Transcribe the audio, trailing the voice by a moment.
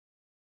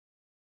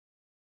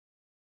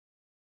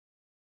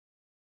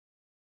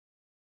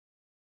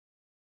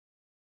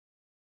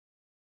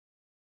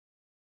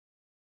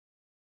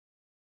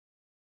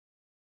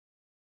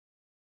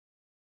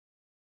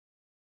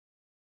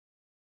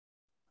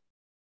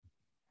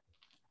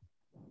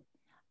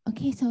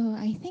Okay, so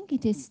I think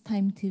it is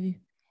time to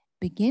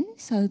begin.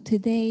 So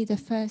today the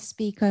first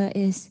speaker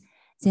is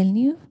Zheng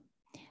Liu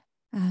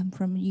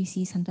from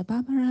UC Santa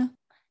Barbara,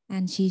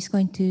 and she's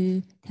going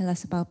to tell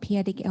us about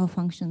p-adic L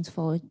functions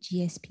for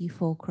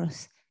GSP4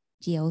 cross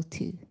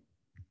GL2.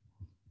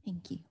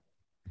 Thank you.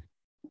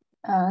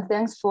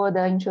 Thanks for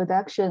the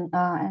introduction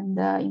and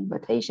the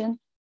invitation.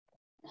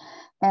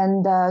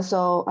 And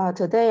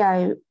today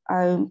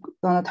I'm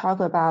going to talk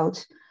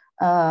about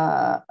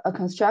a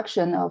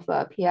construction of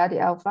p-adic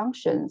L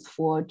functions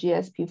for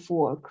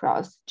GSP4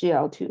 cross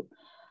GL2.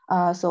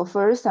 So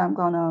first I'm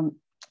going to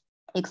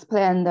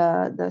explain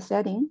the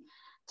setting.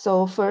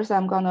 So first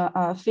I'm going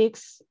to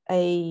fix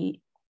a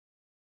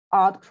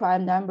odd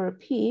prime number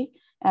P,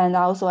 and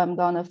also I'm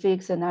going to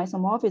fix an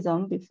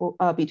isomorphism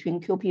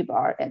between QP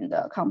bar and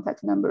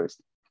complex numbers.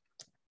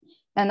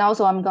 And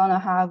also I'm going to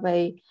have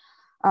a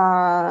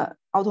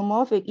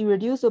automorphic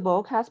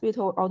irreducible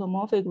capital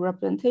automorphic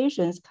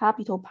representations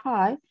capital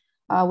pi,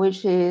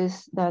 which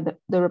is the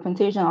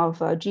representation of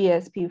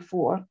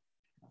GSP4.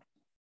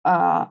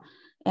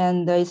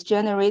 And it's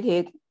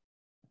generated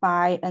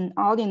by an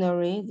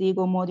ordinary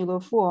Ziegler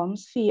modular form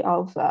phi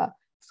of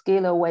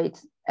scalar weight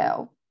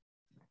L.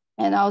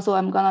 And also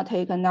I'm gonna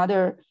take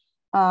another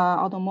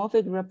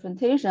automorphic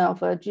representation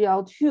of a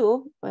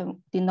GL2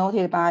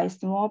 denoted by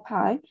small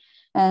pi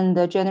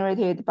and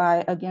generated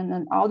by, again,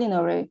 an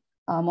ordinary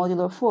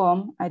modular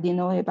form I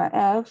denoted by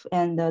F,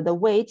 and the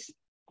weight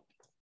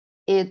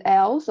is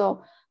L.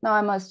 So now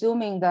I'm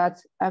assuming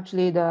that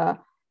actually the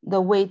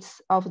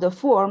weights of the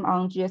form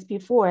on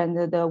GSP4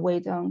 and the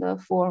weight on the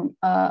form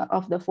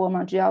of the form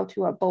on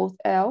GL2 are both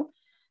L.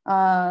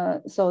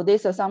 So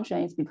this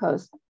assumption is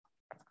because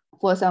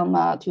for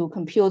some to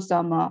compute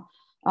some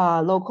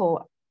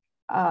local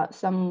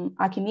some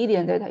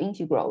Archimedean data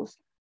integrals,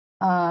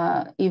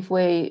 if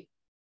we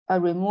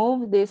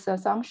remove this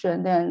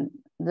assumption, then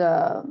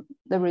the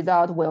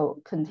result will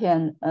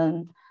contain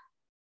an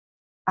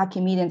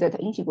Archimedean data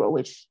integral,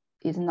 which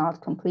is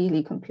not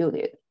completely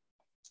computed.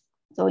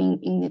 So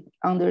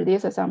under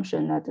this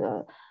assumption that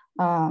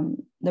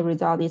the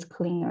result is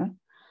cleaner.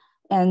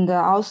 And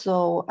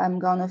also I'm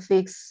gonna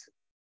fix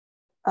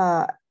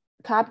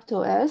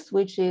capital S,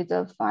 which is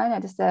a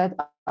finite set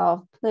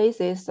of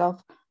places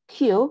of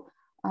Q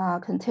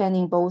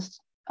containing both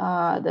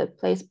the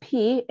place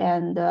P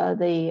and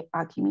the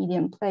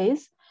Archimedean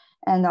place.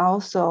 And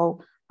also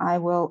I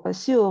will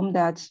assume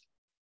that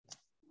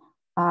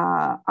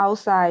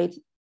outside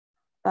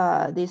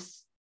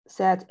this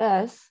set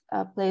S,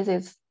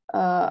 places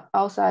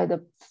outside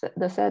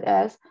the set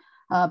S,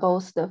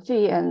 both the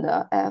phi and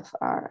the F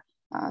are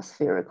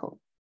spherical.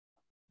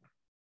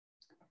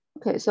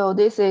 Okay, so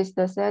this is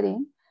the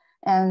setting.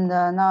 And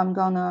now I'm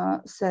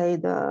gonna say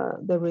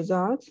the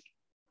result.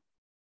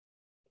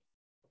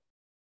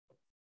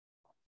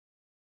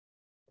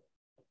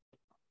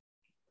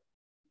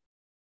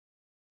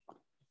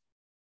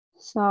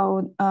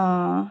 So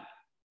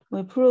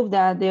we prove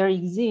that there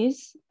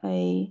exists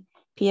a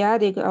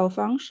p-adic L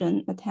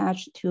function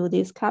attached to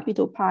this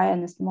capital pi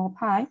and small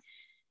pi,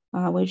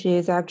 which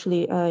is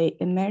actually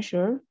a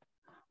measure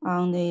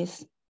on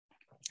this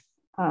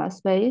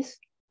space.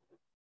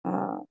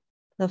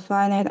 The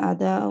finite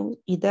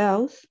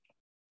ideals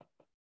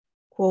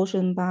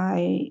quotient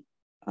by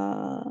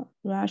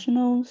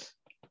rationals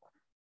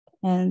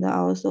and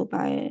also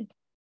by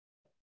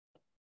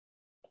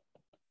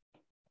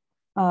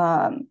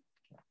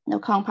the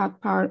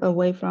compact part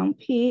away from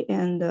P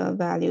and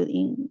valued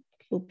in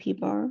QP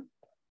bar,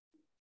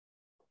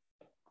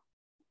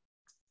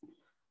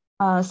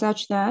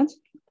 such that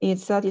it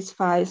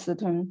satisfies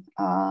certain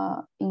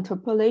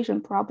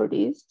interpolation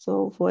properties.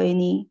 So for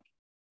any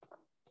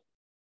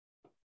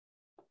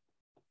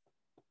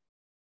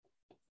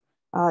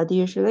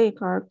Dirichlet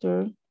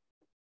character,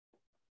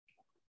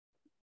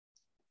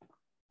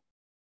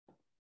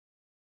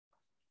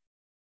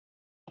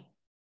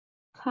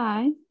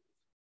 chi,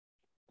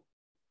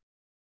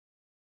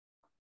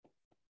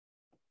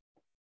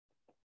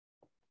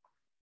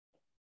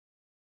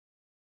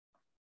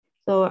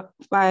 so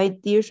by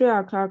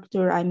Dirichlet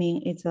character, I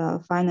mean it's a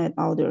finite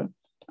order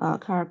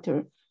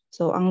character.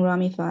 So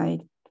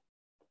unramified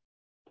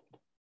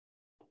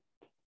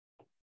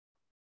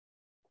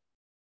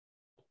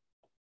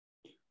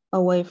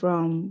away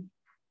from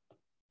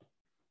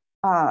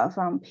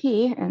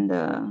P and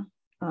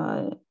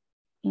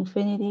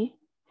infinity,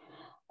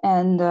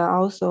 and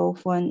also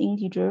for an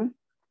integer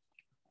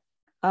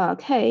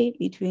k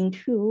between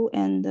 2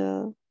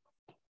 and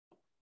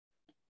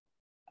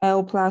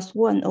L plus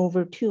 1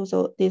 over 2.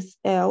 So this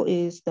L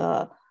is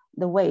the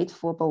weight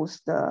for both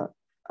the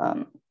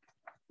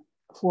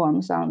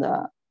forms on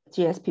the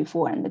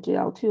GSP4 and the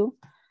GL2.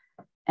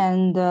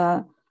 And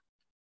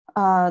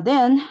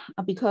then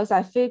because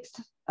I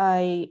fixed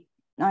an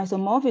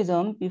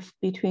isomorphism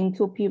between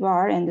QP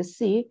bar and the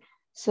C,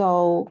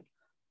 so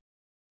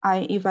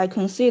if I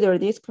consider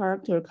this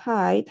character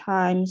chi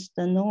times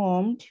the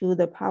norm to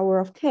the power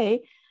of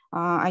k,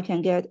 I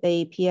can get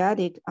a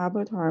p-adic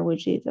arbiter,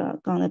 which is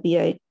gonna be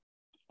a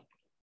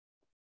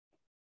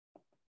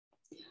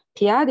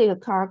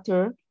p-adic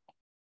character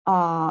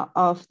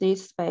of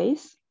this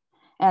space.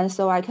 And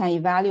so I can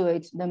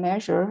evaluate the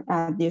measure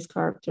at this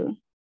character.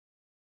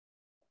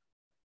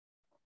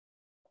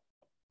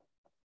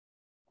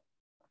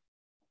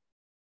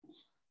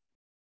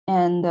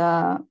 And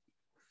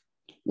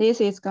this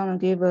is gonna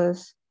give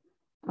us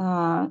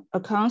a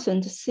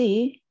constant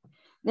C,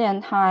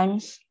 then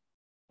times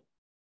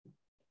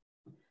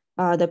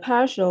the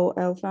partial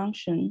L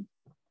function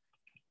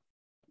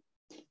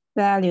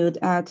valued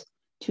at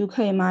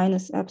 2k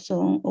minus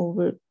epsilon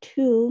over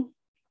 2.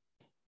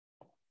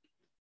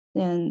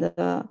 Then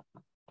the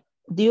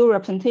dual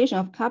representation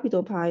of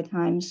capital pi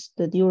times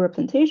the dual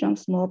representation of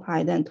small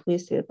pi, then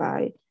twisted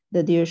by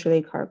the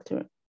Dirichlet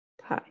character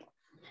pi.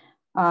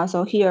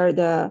 So here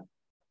the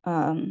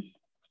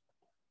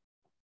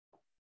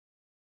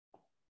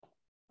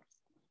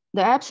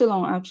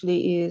epsilon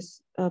actually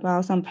is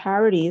about some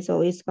parity.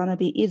 So it's gonna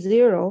be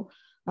E0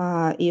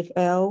 if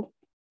L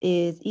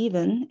is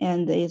even,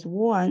 and is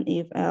 1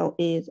 if L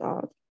is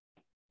odd.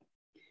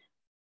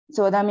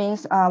 So that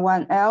means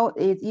when L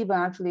is even,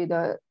 actually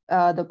the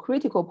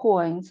critical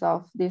points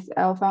of this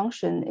L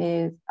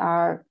function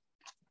are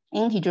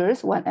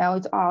integers. When L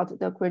is odd,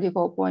 the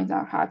critical points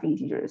are half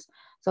integers.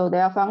 So the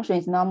L function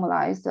is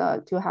normalized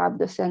to have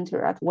the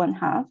center at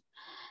 1/2.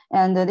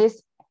 And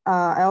this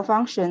L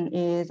function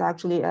is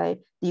actually a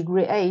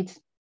degree 8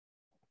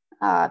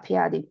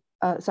 p-adic.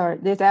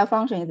 This L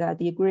function is a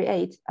degree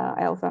 8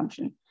 L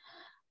function.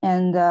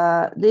 And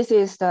this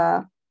is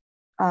the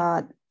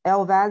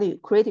L value,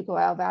 critical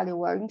L value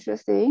we're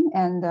interested in.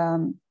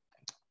 And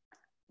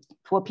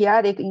for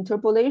p-adic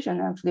interpolation,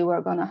 actually,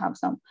 we're gonna have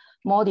some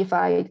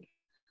modified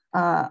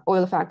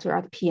Euler factor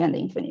at p and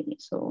infinity.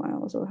 So I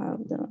also have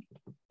the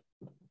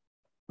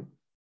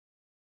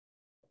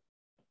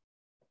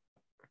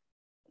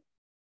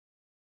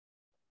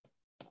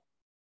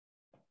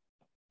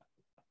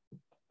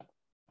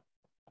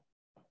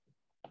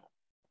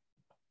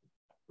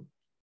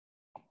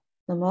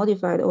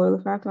modified Euler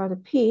factor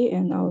at p,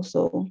 and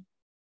also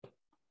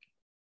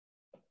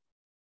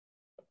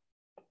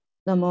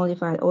the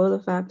modified Euler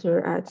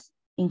factor at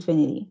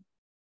infinity.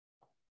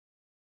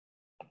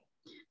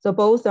 So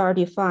both are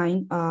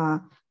defined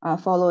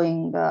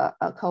following the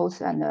Coates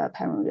and the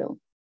parent rule.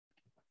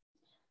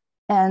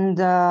 And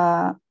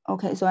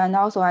okay, so and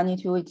also I need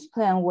to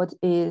explain what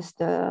is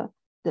the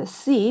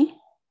C.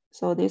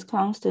 So this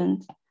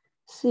constant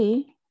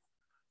C.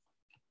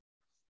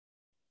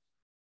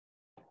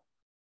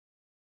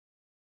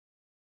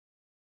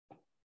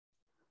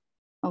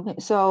 Okay,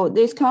 so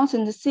this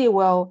constant C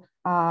will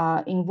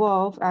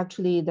involve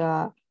actually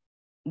the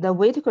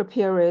Whittaker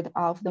period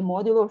of the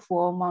modular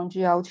form on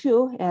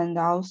GL2, and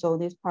also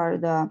this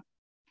part the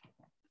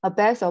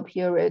Bessel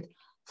period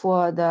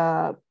for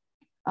the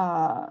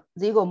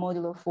Ziegel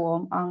modular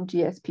form on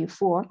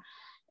GSP4.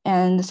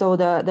 And so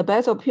the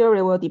Bessel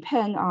period will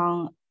depend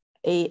on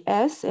a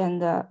S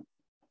and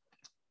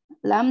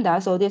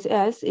lambda. So this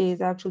S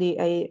is actually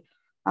a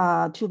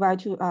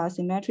 2x2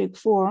 symmetric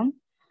form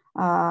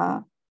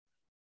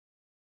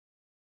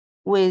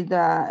with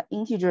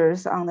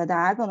integers on the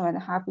diagonal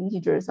and half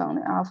integers on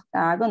the off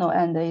diagonal,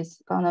 and it's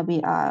gonna be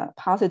a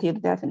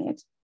positive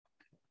definite.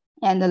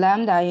 And the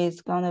lambda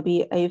is gonna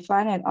be a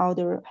finite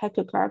order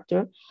Hector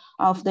character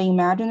of the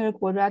imaginary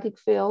quadratic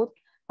field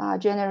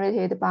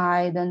generated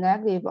by the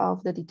negative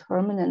of the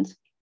determinant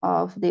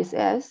of this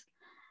S.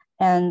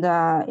 And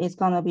it's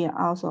gonna be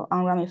also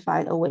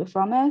unramified away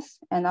from S.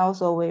 And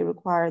also we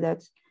require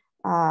that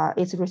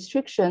its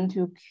restriction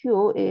to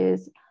Q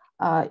is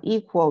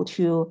equal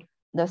to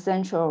the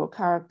central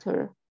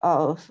character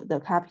of the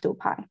capital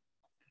pi.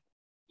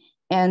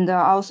 And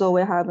also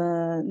we have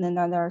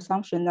another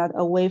assumption that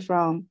away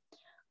from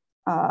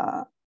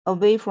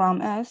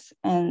S,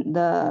 and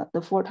the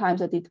 4 times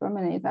the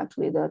determinant is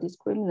actually the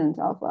discriminant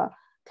of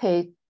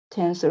K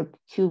tensor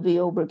QV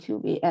over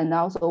QV. And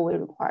also we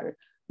require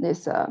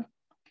this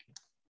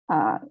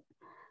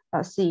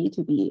C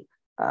to be,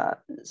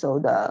 so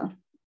the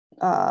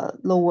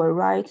lower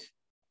right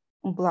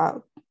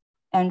block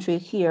entry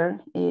here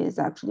is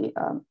actually,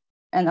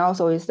 and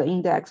also is the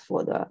index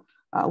for the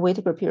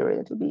Whittaker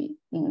period to be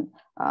in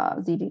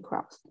ZB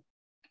cross.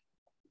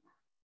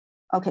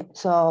 Okay,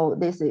 so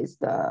this is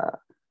the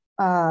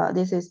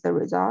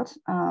result.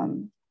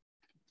 And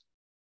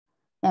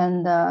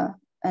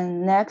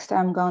next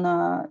I'm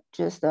gonna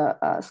just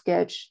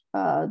sketch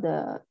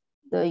the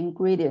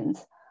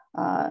ingredients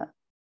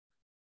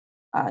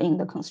in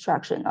the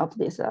construction of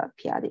this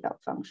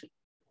p-adic function.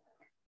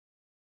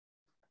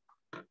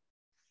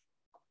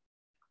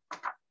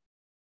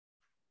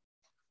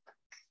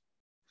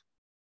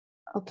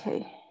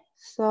 Okay,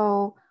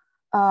 so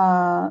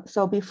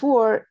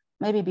before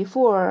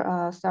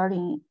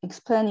starting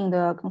explaining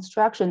the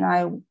construction,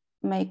 I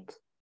make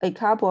a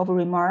couple of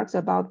remarks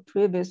about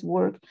previous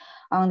work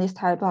on this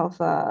type of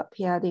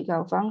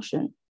p-adic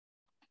function.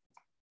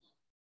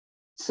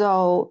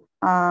 So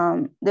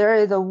there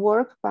is a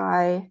work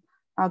by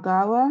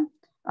Agarwal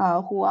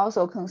who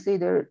also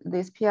considered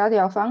this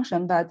p-adic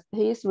function, but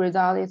his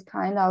result is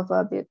kind of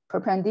a bit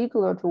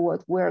perpendicular to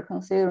what we're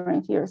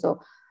considering here.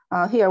 So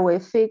here we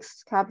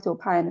fix capital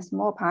pi and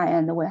small pi,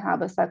 and we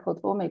have a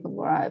cyclotomic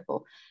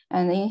variable.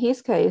 And in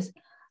his case,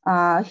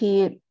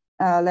 he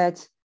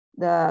let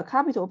the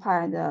capital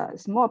pi and the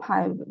small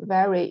pi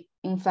vary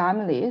in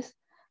families,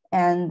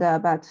 and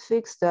but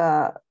fix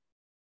the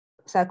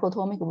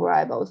cyclotomic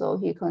variable. So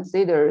he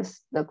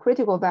considers the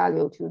critical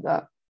value to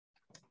the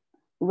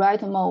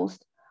rightmost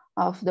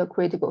of the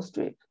critical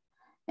strip.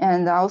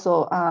 And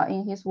also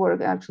in his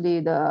work, actually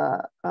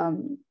the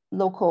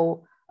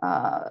local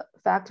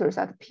factors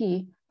at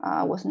P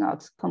was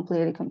not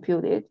completely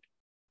computed.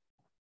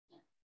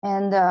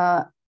 And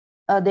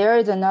there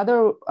is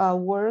another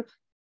work,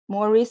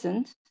 more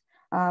recent,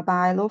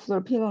 by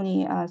Loeffler,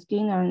 Pilony,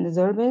 Skinner, and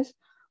Zerbis,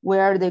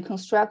 where they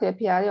construct a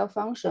p-adic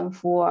function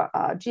for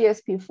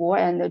GSP4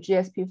 and the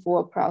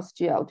GSP4 plus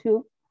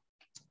GL2.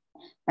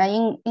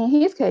 And in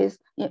his case,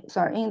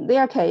 in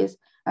their case,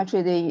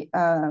 actually they,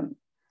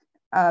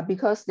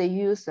 because they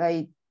use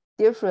a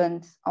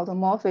different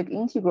automorphic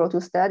integral to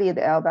study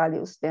the L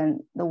values than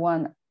the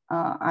one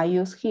I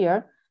use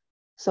here.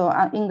 So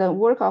in the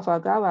work of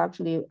Agarwal,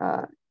 actually,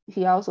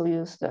 he also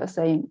used the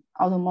same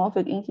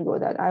automorphic integral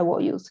that I will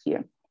use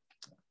here.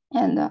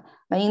 And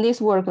but in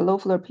this work,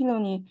 Loeffler,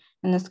 Pilony,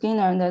 and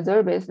Skinner and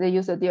Zerbis, they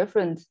use a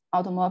different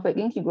automorphic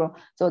integral.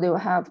 So they will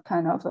have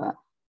kind of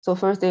so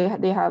first they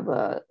have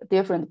a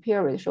different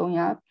period showing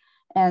up,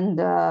 and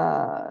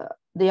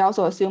they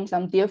also assume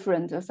some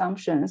different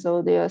assumptions.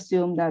 So they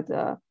assume that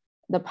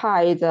the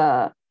pi is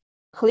a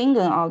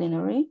Klingon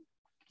ordinary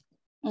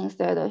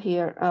instead of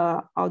here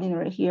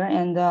ordinary here,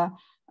 and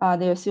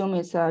they assume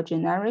it's a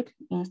generic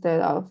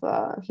instead of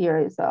here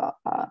is a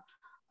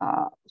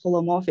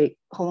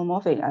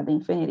holomorphic at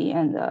infinity,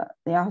 and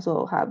they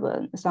also have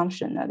an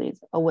assumption that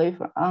it's away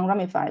from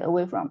unramified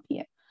away from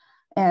P,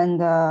 and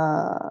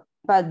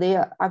but they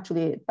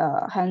actually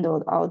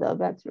handled all the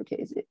vector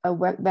cases,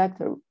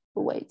 vector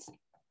weights.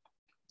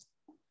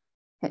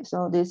 Okay,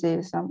 so this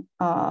is some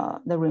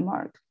the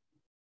remark.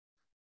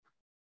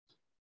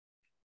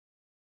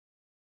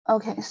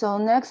 Okay, so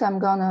next I'm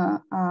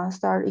gonna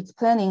start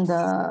explaining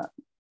the.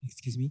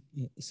 Excuse me.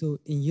 So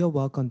in your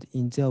work and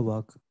in their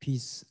work, P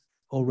is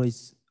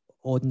always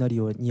ordinary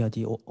or near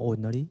the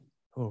ordinary,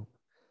 or?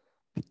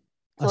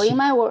 So in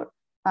my work,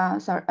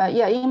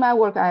 in my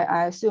work,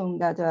 I assume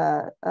that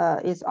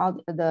it's all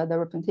the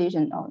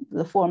representation of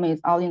the form is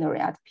ordinary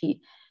at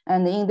P,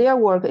 and in their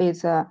work,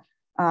 it's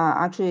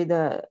actually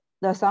the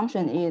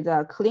assumption is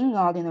a Klingon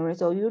ordinary.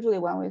 So usually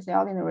when we say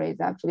ordinary,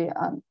 it's actually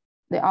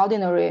the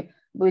ordinary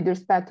with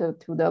respect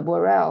to the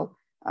Borel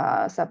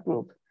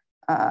subgroup.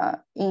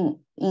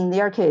 In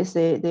their case,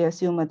 they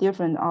assume a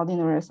different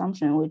ordinary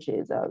assumption, which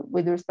is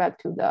with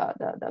respect to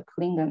the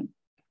Klingon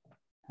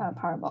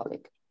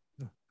parabolic.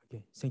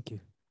 Okay, thank you.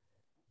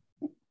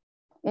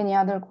 Any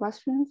other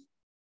questions?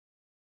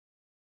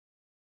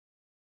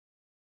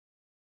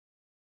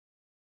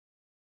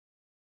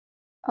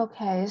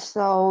 Okay,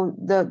 so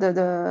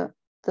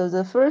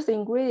the first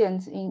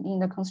ingredient in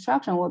the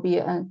construction will be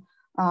an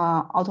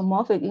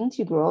automorphic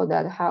integral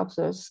that helps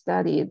us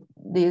study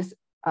these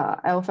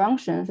L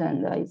functions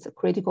and its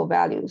critical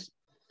values.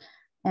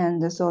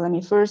 And so let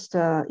me first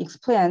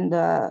explain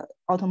the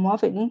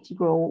automorphic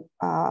integral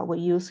we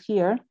use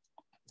here.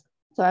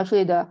 So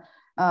actually the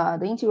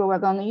integral we're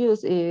going to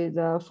use is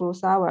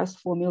Furusava's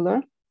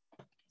formula.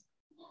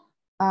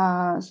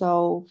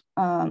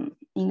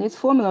 In this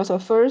formula, so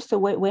first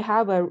we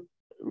have a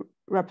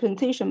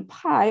representation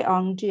pi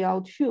on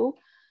GL2,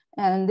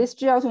 and this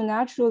GL2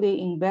 naturally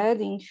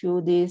embeds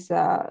into this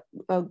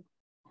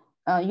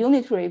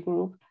unitary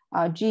group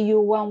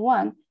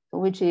GU11,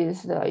 which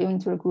is the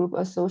unitary group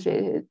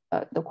associated,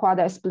 the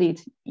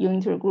quasi-split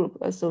unitary group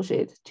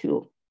associated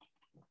to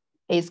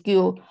a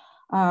skew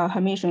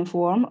Hermitian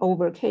form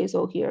over K.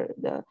 So here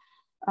the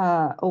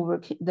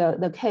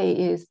K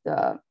is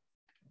the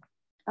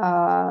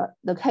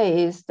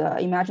K is the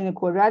imaginary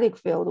quadratic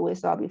field we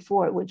saw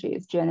before, which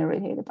is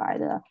generated by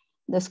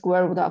the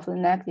square root of the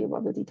negative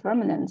of the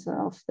determinants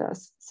of the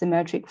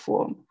symmetric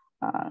form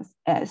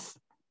S.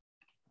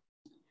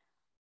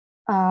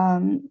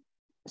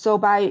 So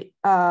by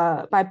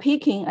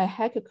picking a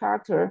Heck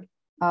character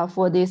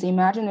for this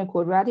imaginary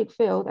quadratic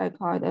field, I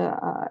call it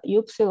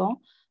upsilon,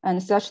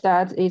 and such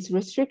that its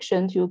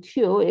restriction to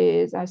Q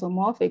is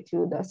isomorphic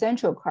to the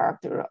central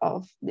character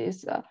of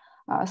this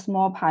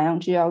small pi on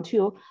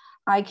GL2,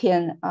 I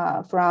can,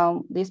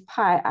 from this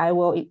pi, I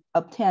will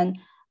obtain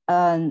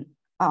an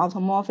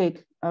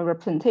automorphic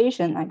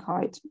representation. I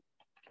call it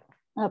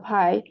a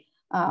pi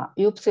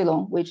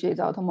upsilon, which is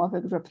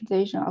automorphic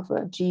representation of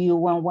a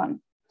GU11.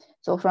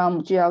 So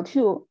from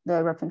GL2,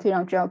 the representation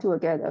on GL2 will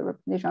get a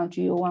representation on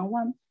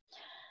GU11.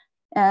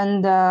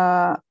 And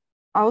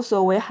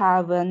also we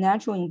have a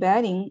natural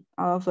embedding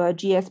of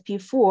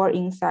GSP4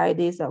 inside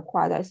this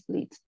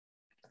quasi-split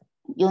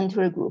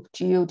unitary group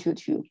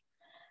GU22.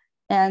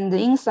 And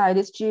inside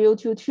this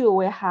GU22,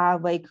 we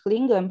have a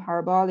Klingon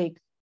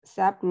parabolic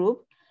subgroup.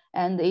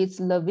 and its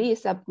Levy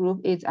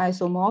subgroup is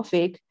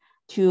isomorphic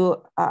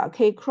to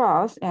K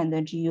cross and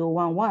the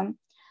GU11.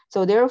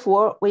 So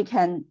therefore, we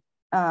can,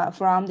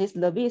 from this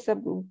Levy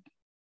subgroup,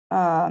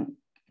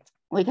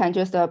 we can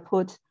just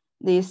put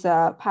this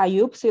pi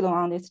upsilon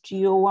on this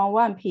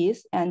GU11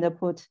 piece and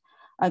put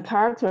a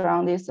character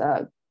on this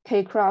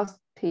K cross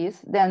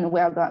piece, then we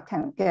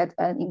can get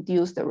an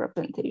induced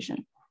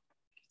representation.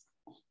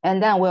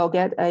 And then we'll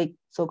get a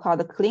so-called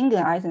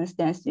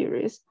Klingon-Eisenstein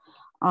series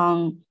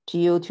on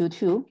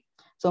GU22.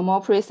 So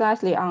more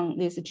precisely on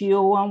this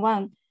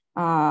GU11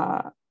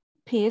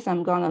 piece,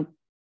 I'm gonna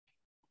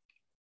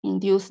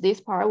induce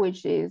this part,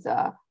 which is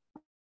a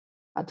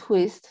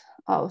twist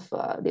of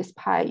this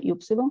pi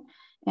upsilon.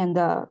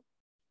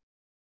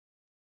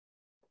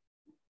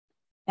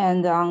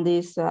 And on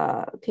this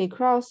K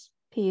cross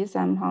piece,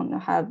 I'm gonna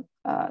have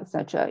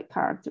such a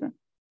character.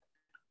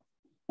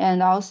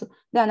 And also,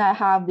 then I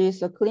have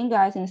this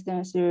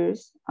Klingon-Eisenstein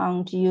series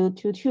on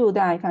GU22,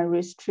 then I can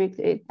restrict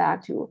it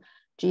back to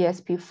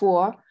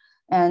GSP4.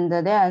 And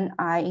then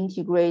I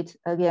integrate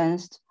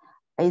against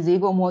a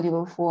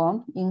zygomodular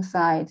form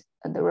inside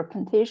the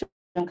representation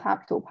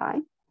capital pi.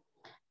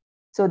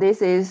 So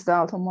this is the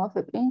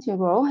automorphic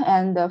integral,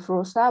 and the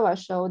Furusava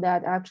showed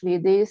that actually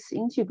this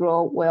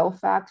integral will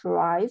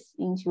factorize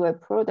into a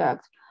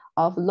product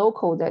of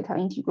local data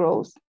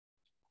integrals.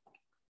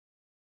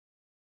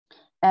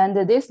 And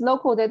these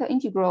local data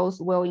integrals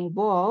will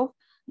involve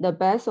the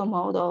Bessel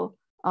model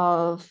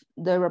of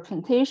the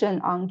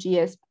representation on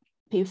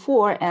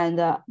GSP4 and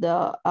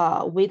the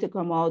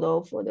Whittaker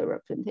model for the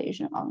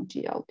representation on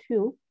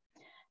GL2.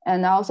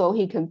 And also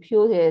he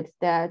computed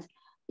that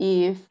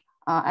if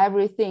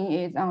everything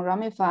is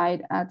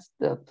unramified at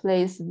the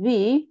place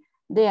V,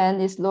 then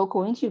this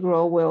local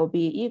integral will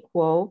be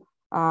equal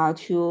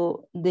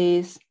to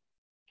this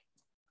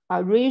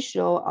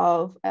ratio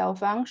of L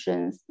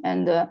functions,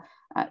 and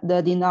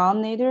the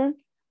denominator,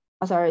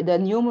 the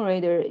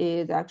numerator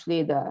is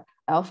actually the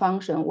L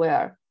function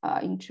we're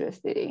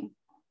interested in.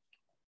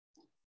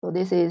 So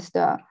this is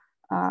the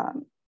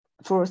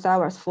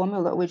Furusava's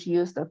formula, which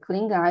used the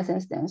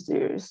Klingon-Eisenstein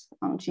series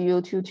on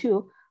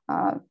GU22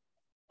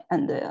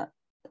 and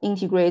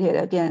integrated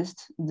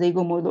against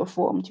zygomodular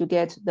form to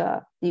get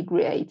the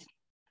degree 8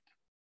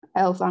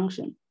 L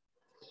function.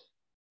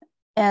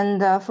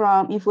 And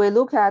if we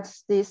look at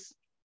this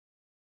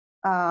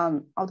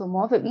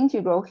automorphic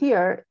integral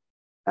here,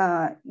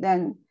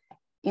 then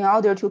in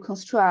order to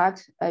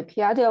construct a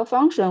p-adic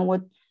function,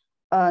 what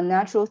a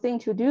natural thing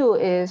to do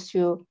is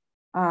to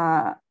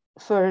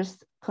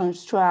first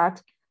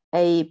construct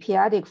a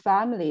p-adic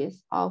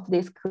families of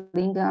this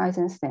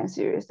Klingon-Eisenstein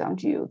series on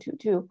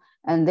GU22,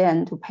 and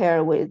then to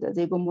pair with the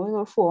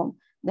zygomodular form,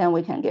 then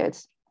we can get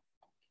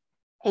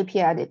a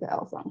p-adic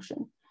L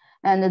function.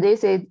 And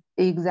this is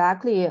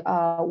exactly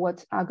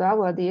what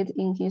Agarwal did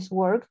in his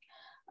work.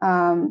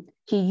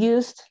 He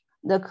used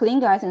the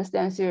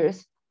Klingon-Eisenstein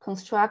series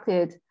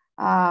constructed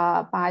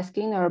by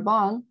Skinner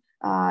Bond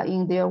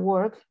in their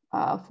work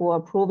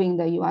for proving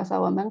the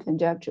Iwasawa-Mann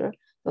conjecture.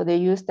 So they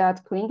used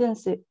that Klingon,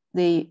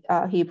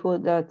 he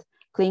put the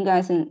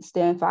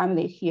Klingon-Eisenstein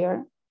family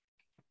here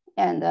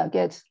and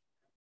obtained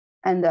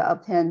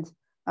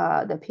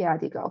the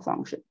p-adic L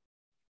function.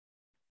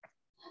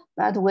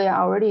 But we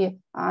already,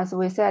 as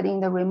we said in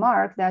the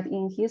remark, that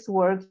in his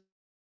work,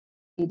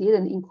 he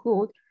didn't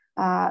include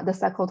the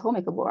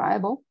cyclotomic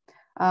variable.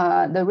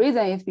 The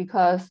reason is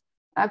because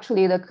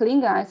actually the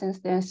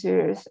Klingon-Eisenstein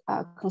series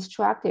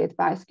constructed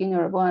by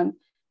Skinner-Bond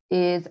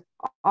is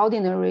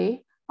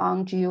ordinary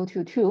on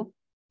GU22,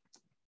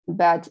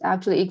 but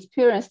actually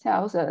experience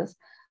tells us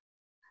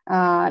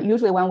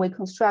usually when we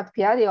construct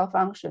p-adic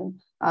function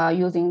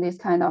using this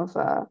kind of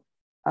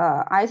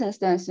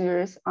Eisenstein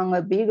series on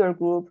a bigger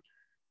group,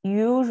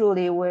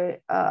 usually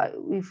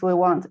if we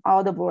want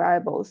all the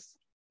variables,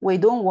 we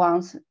don't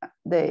want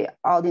the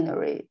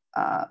ordinary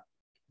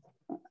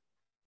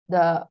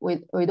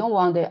we don't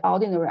want the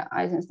ordinary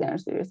Eisenstein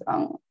series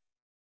on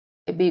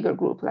a bigger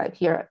group like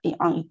here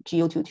on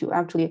GU22.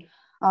 Actually,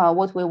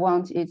 what we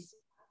want is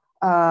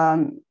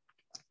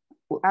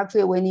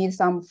actually we need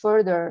some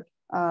further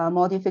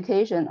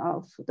modification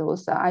of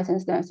those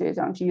Eisenstein series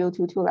on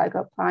GU22, like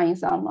applying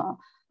some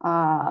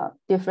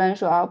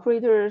differential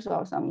operators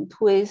or some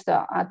twist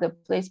at the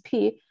place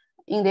P.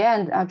 In the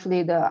end,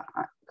 actually, the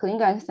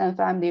Klingon-Eisenstein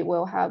family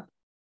will have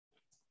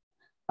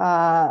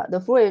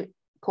the Fourier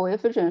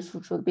coefficients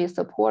should be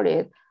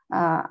supported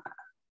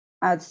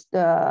at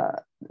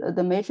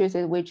the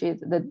matrices, which is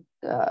the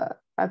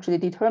actually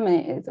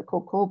determinant is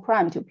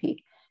co-prime to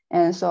P.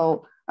 And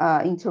so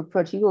in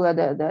particular,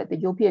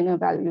 the UP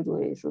value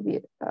usually should be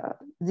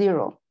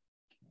 0.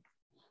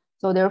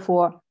 So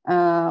therefore,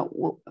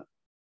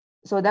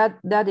 so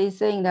that is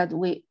saying that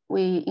we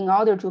in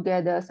order to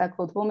get the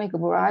cyclotomic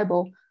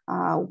variable,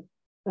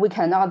 we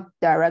cannot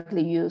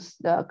directly use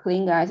the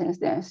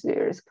Klingon-Eisenstein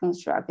series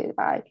constructed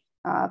by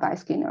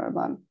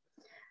Skinner-Bond,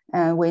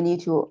 and we need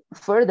to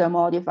further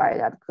modify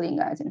that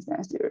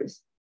Klingon-Eisenstein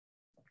series.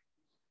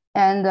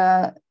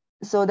 And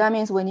so that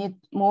means we need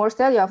more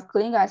study of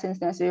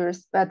Kling-Eisenstein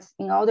series, but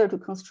in order to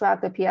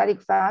construct the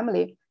p-adic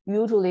family,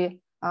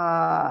 usually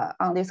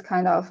on this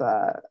kind of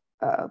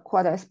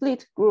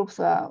quasi-split groups,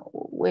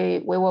 we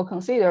will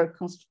consider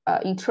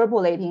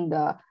interpolating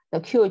the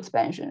Q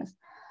expansions.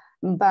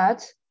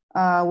 But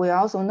we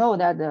also know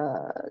that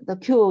the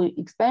Q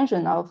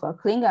expansion of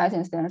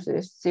Kling-Eisenstein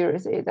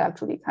series is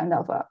actually kind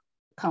of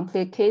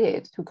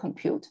complicated to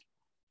compute.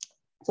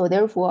 So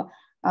therefore,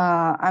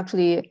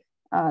 actually,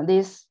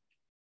 this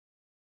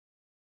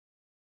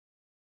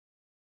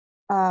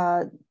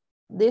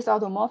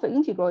automorphic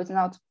integral is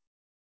not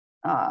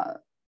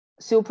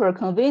super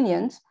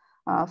convenient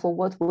for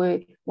what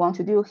we want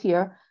to do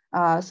here.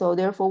 So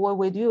therefore, what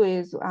we do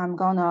is I'm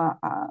gonna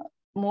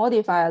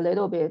modify a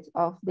little bit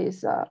of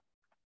this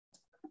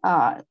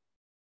more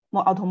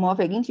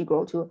automorphic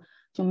integral to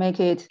make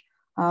it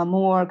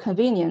more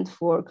convenient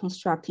for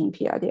constructing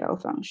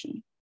p-adic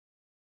function.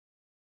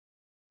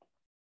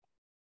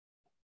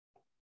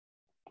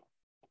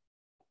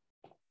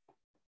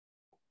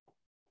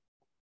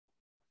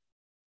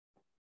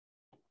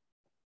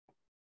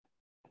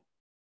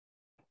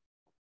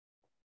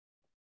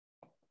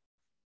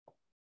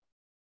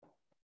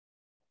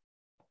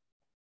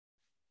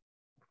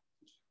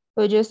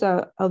 So just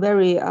a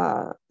very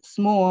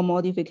small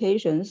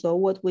modification. So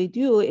what we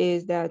do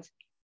is that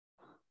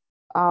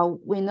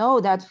we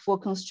know that for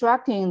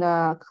constructing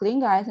the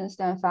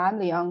Kling-Eisenstein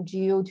family on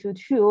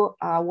GU22,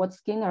 what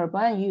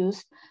Skinner-Bunn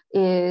used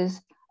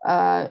is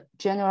a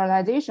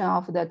generalization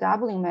of the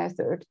doubling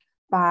method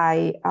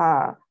by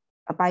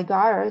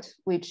Garrett,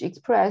 which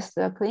expressed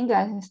the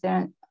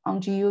Kling-Eisenstein on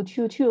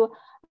GU22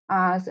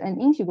 as an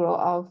integral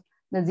of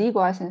the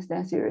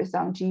Ziegler-Eisenstein series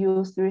on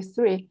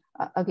GU33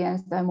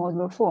 against the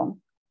modular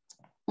form.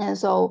 And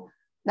so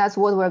that's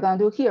what we're gonna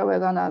do here. We're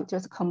gonna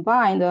just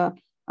combine the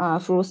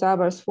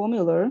Furusava's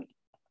formula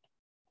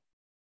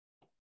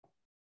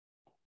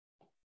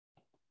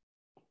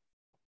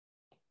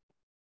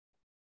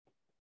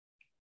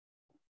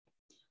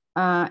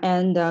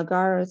and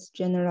Garrett's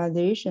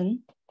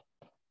generalization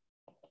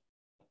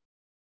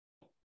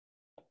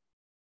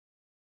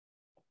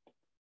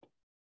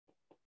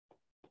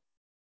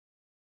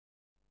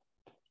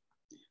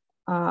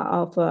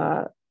of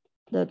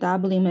the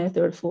doubling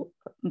method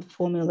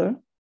formula.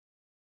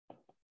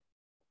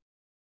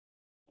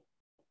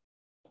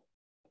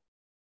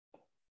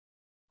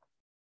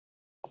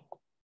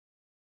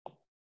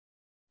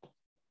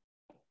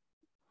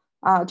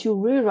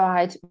 To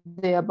rewrite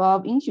the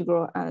above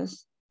integral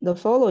as the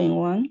following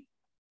one.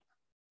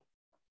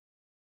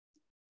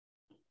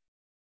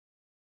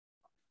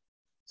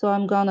 So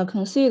I'm gonna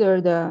consider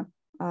the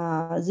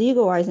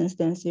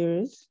Ziegler-Eisenstein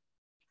series.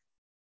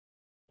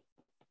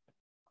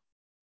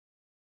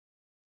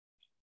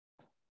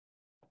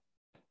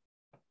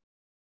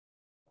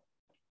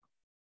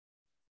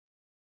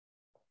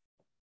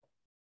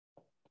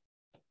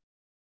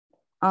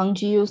 On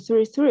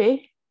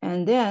GU33,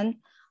 and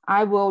then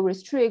I will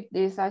restrict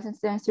this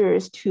Eisenstein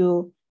series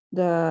to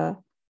the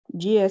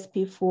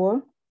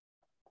GSP4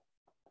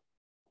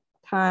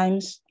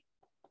 times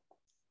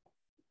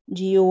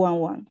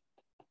GU11.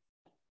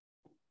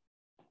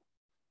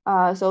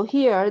 So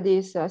here,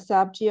 this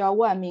sub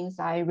GL1 means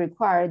I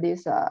require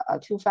these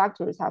two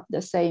factors have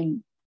the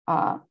same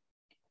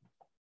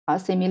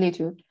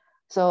similitude.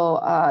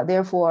 So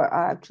therefore,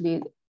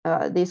 actually,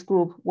 this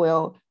group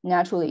will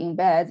naturally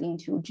embed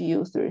into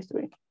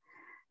GU33.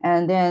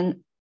 And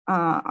then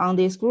on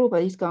this group,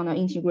 it's gonna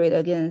integrate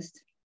against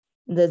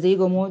the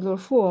Ziegler modular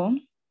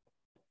form.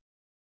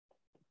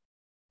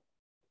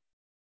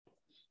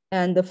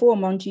 And the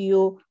form on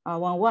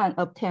GU11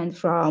 obtained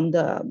from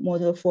the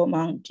modular form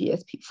on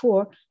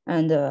GSP4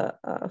 and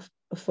a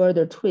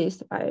further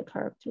twist by a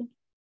character.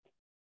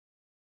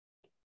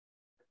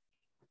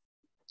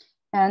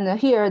 And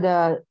here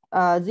the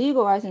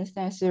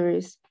Ziegler-Eisenstein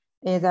series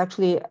is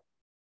actually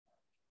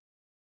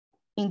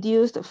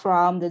induced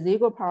from the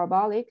Ziegler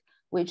parabolic,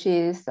 which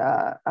is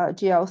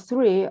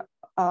GL3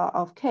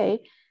 of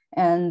K,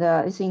 and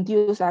it's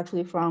induced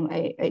actually from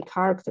a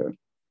character.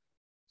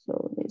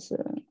 So it's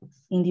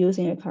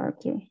inducing a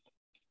character.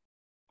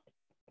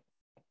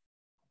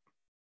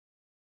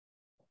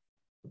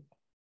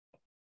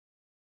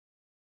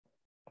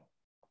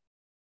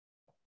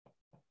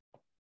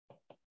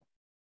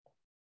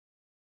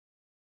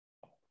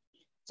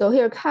 So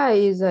here chi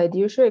is a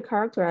Dirichlet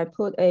character. I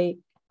put a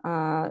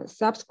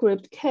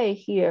subscript k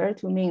here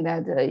to mean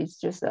that it's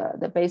just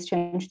the base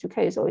change to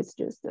k. So it's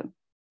just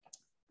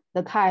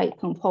the chi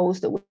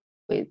composed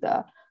with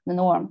the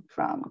norm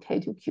from k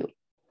to q.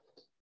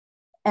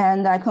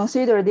 And I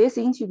consider this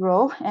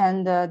integral,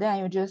 and then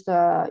you just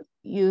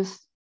use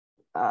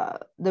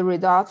the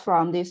result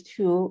from these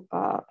two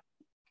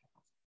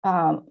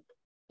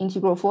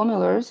integral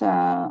formulas.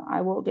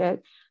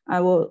 We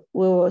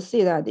will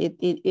see that it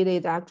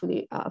is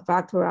actually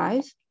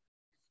factorized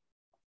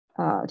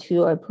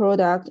to a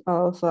product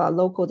of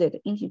local data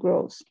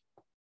integrals.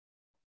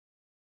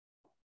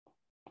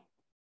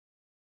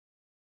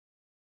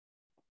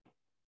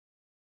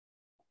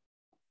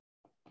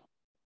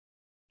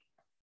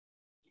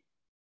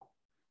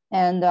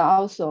 And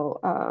also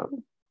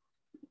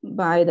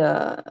by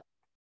the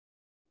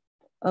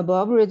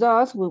above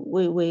results,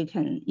 we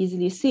can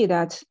easily see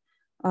that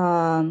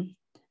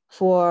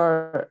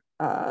for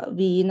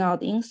V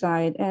not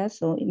inside S,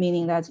 so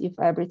meaning that if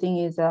everything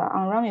is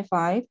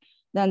unramified,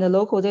 then the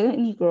local data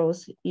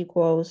integrals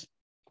equals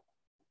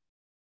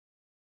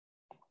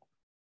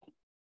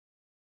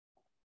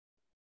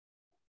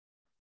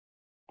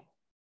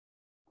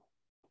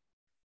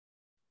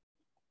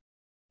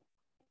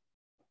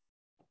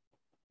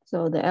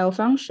so the L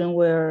function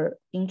we're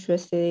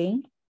interested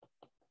in.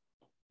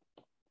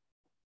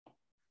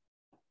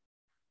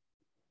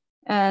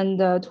 And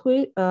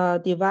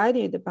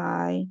divided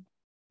by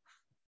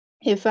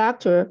a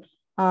factor,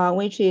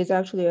 which is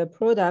actually a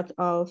product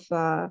of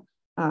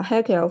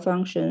Haeckel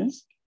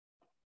functions.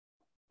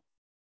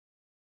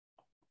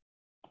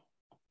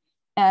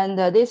 And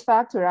this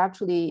factor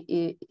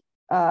actually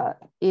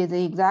is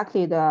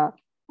exactly the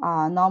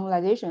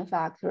normalization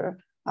factor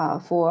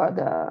for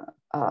the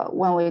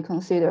when we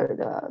consider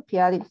the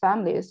p-adic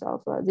families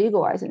of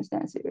Ziegel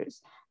Eisenstein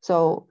series.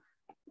 So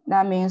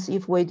that means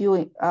if we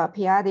do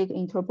p-adic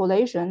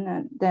interpolation,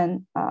 and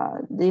then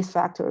this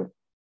factor,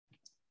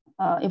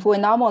 if we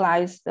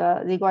normalize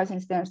the Ziegel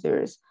Eisenstein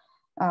series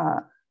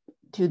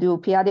to do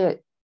p-adic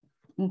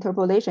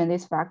interpolation,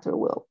 this factor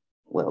will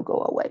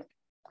go away.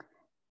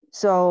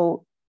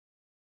 So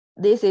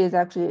this is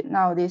actually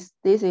now this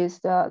is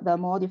the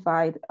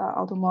modified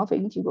automorphic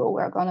integral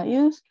we're gonna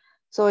use.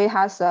 So it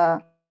has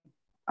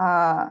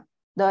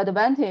the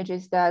advantage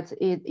is that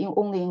it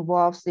only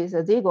involves this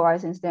Ziegel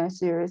Eisenstein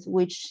series,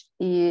 which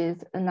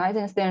is an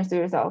Eisenstein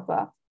series of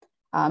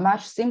a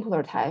much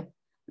simpler type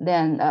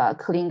than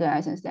Klingon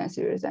Eisenstein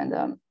series,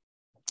 and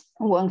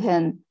one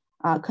can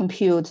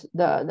compute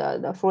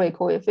the Fourier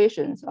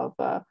coefficients of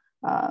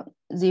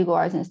Ziegel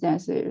Eisenstein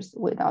series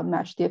without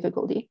much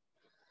difficulty.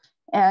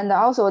 And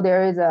also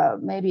there is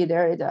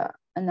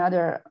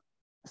another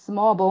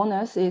small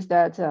bonus is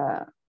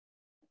that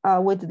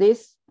with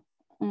this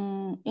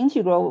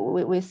integral,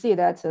 we see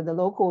that the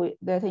local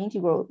data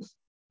integrals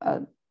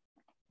on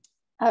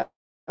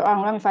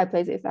ramified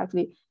places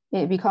actually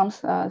it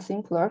becomes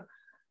simpler.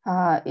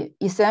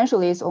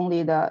 Essentially, it's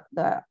only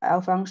the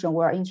L function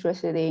we're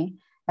interested in,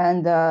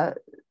 and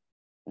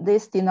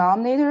this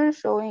denominator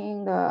showing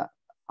in the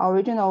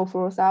original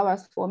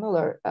Furusava's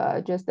formula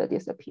just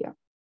disappear.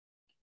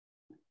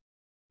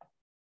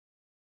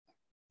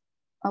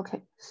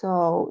 Okay,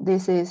 so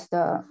this is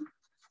the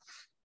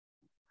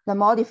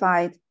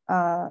modified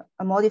a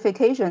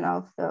modification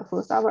of the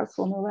Furusava's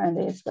formula, and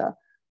it's the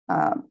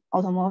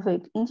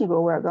automorphic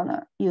integral we're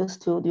gonna use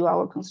to do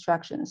our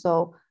construction.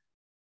 So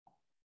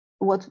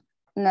what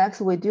next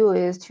we do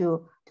is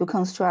to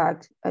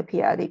construct a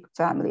p-adic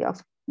family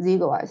of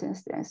Ziegel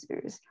Eisenstein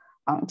series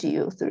on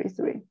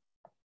GU33.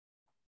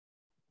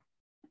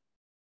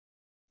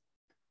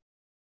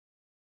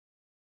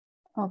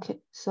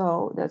 Okay,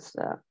 so that's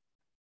the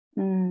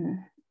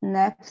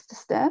next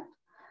step.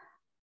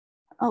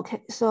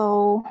 Okay,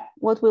 so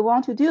what we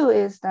want to do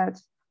is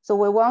that, so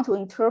we want to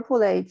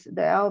interpolate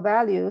the L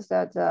values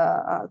at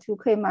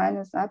 2k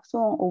minus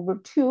epsilon over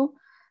 2,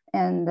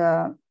 and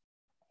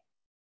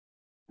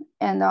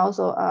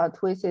also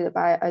twisted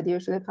by a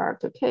Dirichlet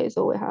character k.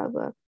 So we have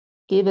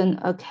given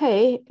a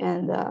k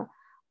and a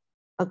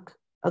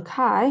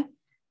chi.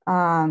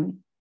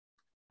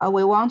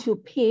 We want to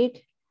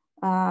pick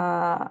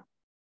a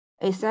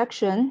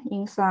section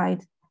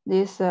inside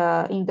this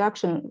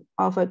induction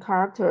of a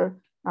character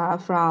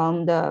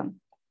from the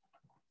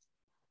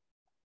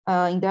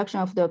induction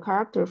of the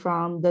character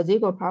from the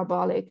Ziegel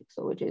parabolic,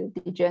 so which is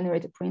the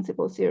degenerate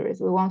principal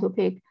series. We want to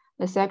pick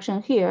a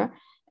section here,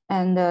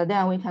 and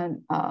then we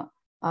can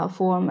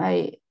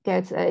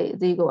get a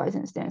Ziegel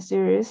Eisenstein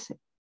series.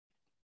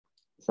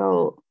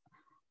 So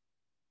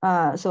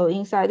so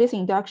inside this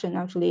induction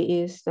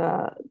actually is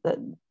the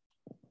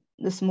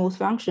smooth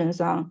functions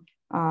on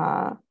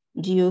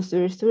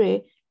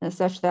GU33, and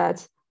such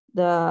that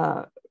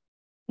the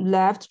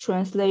left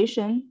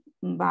translation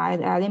by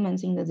the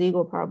elements in the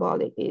Ziegel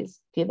parabolic is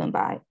given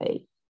by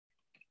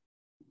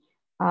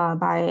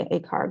a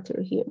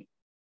character here.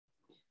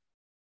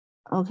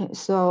 Okay,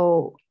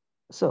 so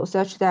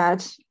such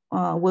that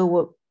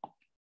we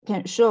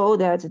can show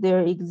that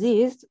there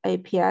exists a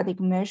p-adic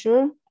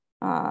measure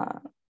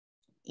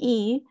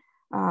E,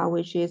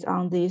 which is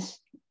on this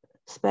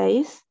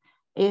space,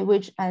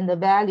 and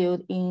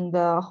valued in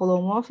the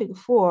holomorphic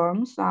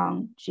forms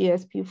on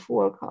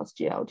GSP4 cos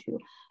GL2.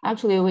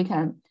 Actually, we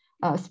can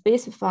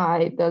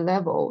specify the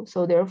level.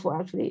 So therefore,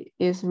 actually,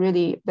 it's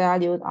really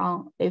valued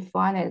on a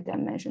finite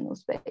dimensional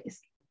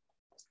space.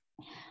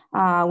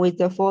 With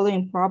the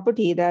following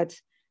property that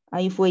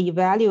if we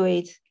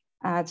evaluate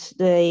at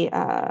the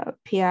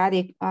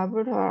p-adic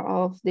arbiter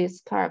of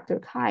this character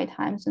chi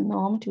times the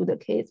norm to the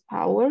kth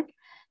power,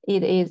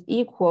 it is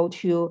equal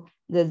to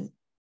the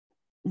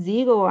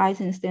Ziegel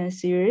Eisenstein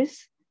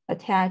series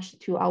attached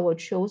to our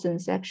chosen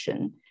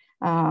section.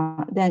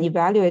 Then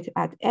evaluate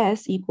at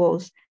S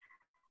equals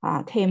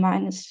k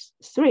minus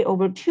 3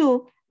 over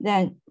 2,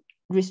 then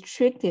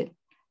restricted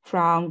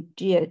from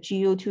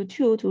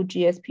GU22 to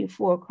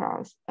GSP4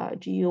 cross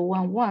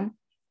GU11.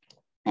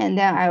 And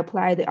then I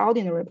apply the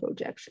ordinary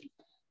projection.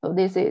 So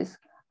this is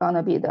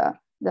gonna be the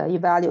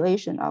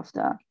evaluation of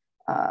the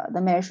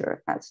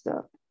measure as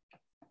the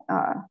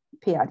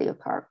p-adic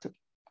character.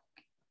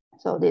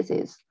 So this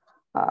is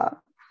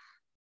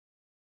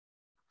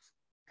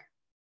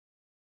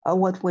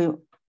what we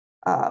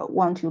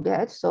want to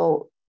get.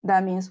 So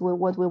that means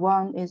what we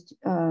want is,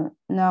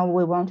 now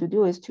we want to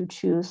do is to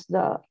choose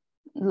the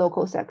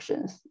local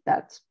sections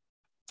that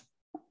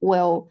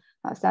will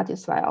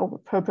satisfy our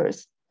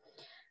purpose.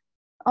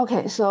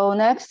 Okay, so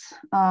next,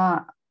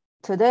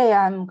 today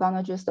I'm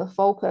gonna just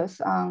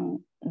focus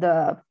on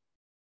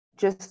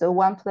just the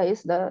one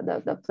place,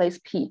 the place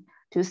P,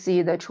 to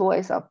see the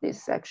choice of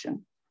this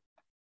section.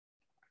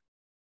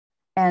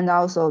 And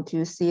also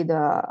to see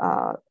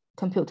the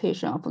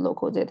computation of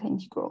local zeta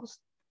integrals.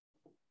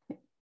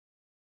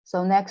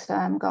 So next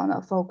I'm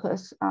gonna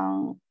focus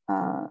on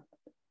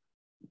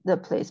the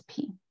place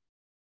P.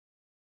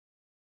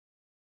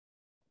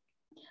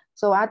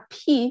 So at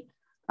P,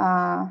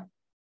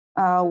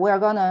 we're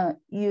gonna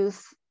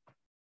use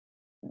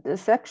the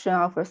section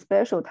of a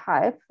special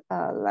type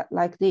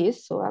like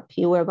this. So at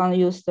P, we're gonna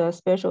use the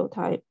special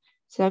type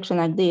section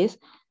like this.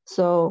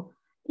 So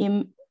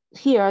in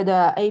here,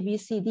 the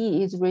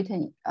ABCD is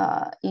written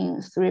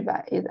in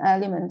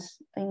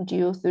elements in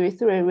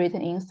GU33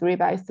 written in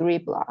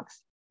 3x3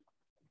 blocks.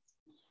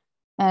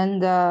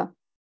 And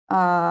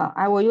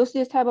I will use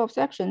this type of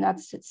section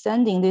that's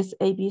sending this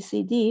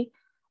ABCD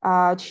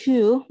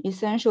to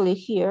essentially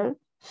here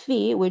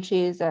phi, which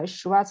is a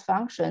Schwarz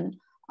function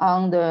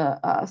on the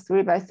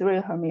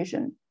 3x3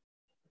 Hermitian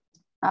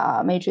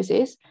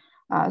matrices.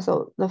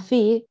 So the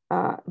phi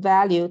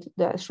valued,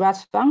 the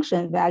Schwarz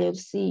function valued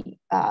C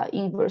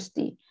inverse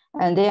D,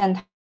 and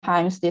then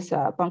times this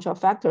bunch of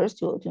factors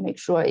to make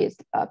sure it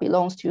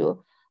belongs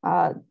to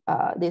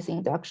this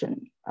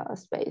induction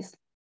space.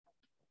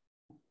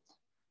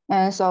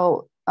 And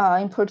so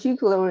in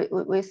particular,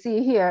 we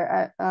see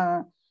here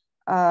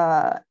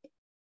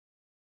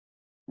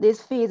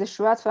this phi is a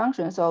Schwarz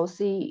function. So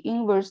C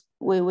inverse,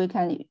 we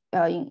can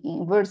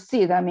invert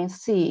C. That means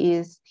C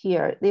is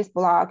here. This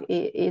block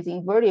is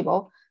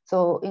invertible.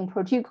 So in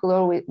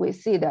particular, we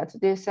see that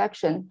this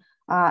section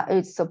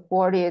is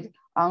supported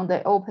on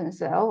the open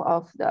cell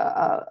of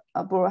the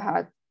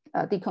Burungale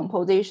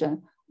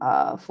decomposition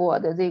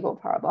for the Ziegel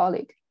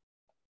parabolic.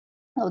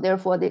 So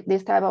therefore,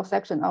 this type of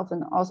section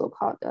often also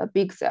called a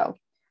big cell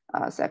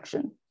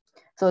section.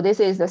 So this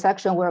is the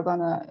section we're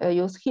gonna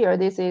use here.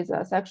 This is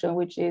a section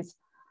which is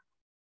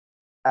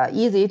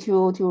easy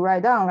to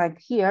write down like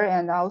here,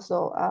 and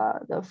also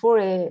the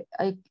Fourier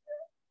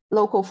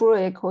local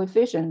Fourier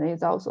coefficient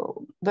is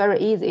also very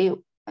easy.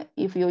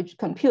 If you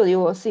compute, you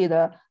will see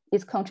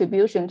its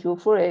contribution to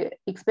Fourier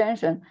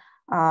expansion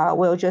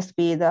will just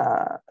be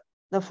the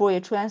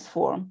Fourier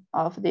transform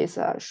of this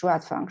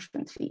Schwarz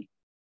function phi.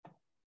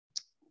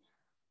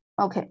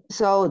 Okay,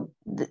 so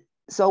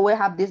we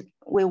have this.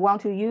 We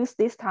want to use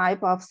this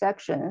type of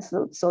sections.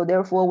 So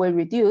therefore, we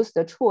reduce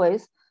the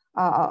choice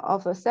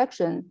of a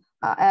section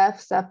f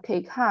sub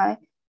k chi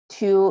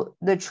to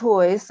the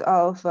choice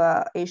of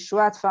a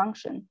Schwarz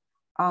function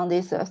on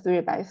this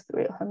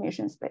 3x3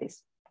 Hermitian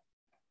space.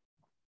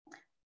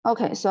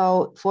 Okay,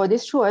 so for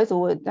this choice,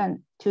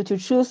 then to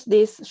choose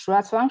this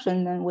Schwarz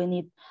function, then we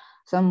need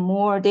some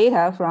more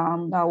data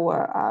from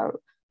our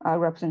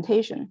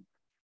representation.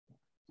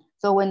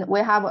 So when we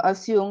have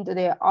assumed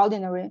the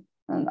ordinary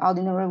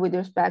with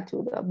respect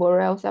to the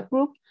Borel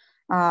subgroup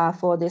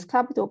for this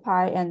capital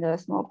pi and the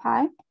small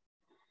pi.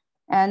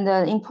 And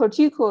in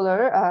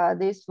particular,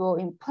 this will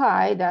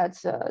imply that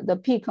the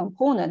P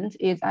component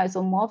is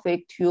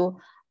isomorphic to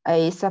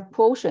a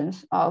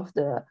subquotient of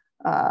the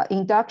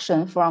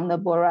induction from the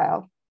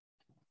Borel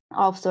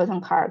of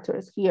certain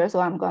characters here. So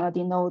I'm gonna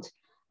denote,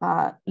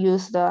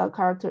 use the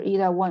character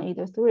eta1,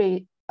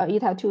 eta3,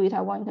 eta2,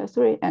 eta1,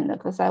 eta3, and the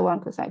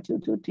cosine1,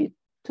 cosine2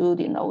 to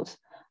denote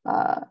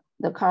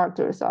the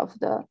characters of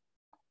the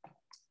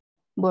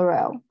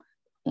Borel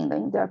in the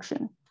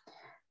induction.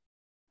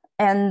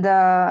 And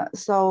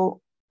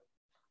so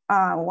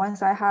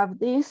once I have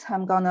this,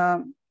 I'm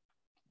gonna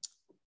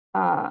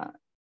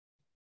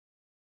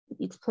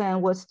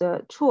explain what's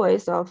the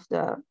choice of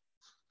the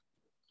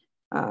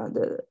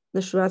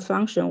Schwarz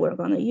function we're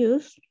gonna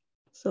use.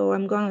 So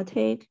I'm gonna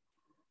take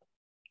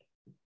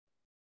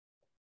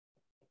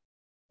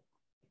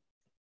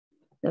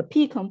the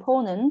P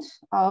component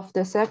of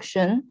the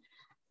section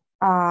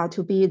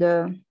to be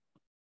the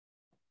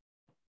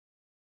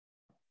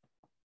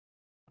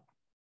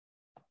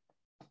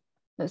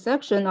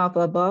section of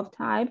above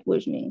type,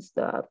 which means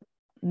the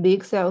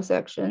big cell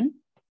section.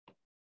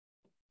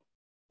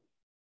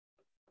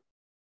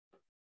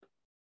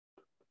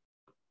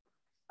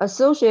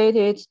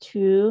 Associated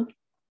to,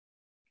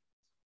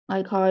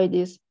 I call it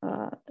this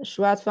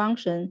Schwarz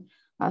function,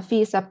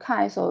 phi sub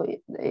chi, so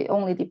it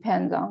only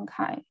depends on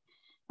chi.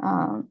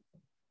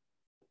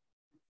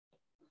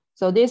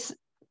 So this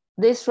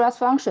Schwarz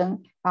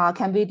function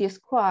can be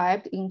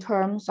described in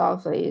terms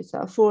of its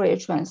Fourier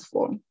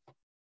transform.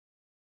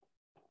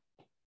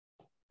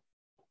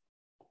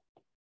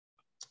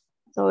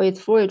 So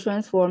its Fourier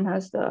transform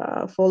has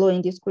the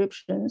following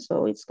description.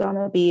 So it's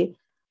gonna be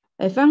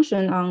a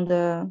function on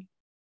the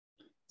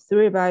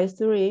 3 by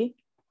 3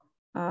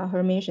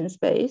 Hermitian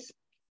space.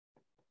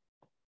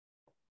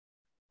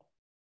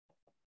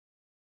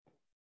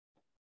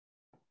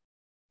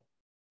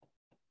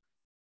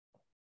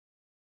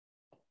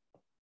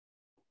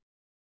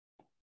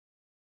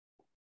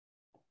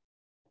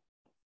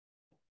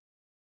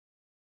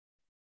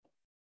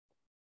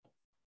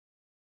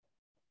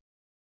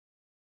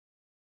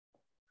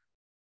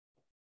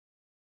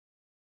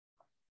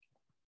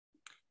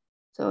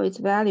 So its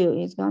value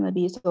is gonna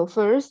be, so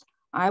first,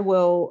 I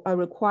will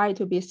require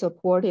to be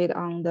supported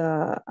on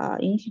the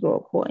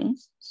integral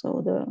points.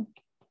 So the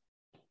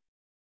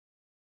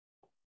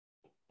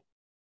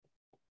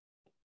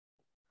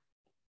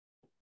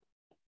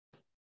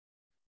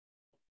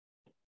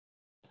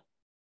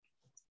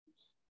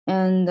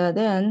and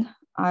then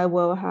I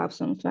will have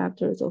some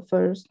factors. So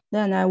first,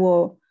 then I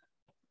will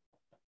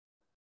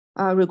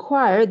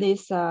require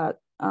this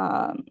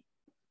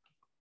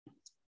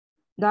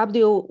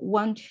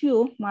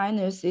W12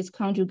 minus its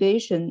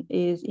conjugation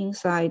is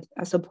inside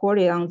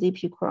supported on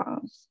ZP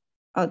cross.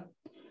 Okay,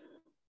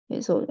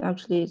 so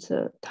actually it's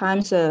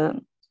times a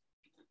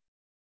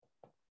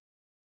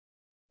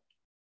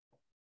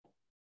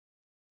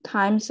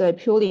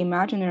purely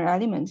imaginary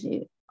element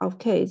of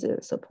K is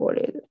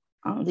supported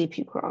on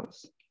ZP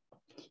cross,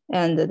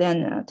 and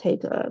then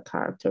take a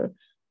character.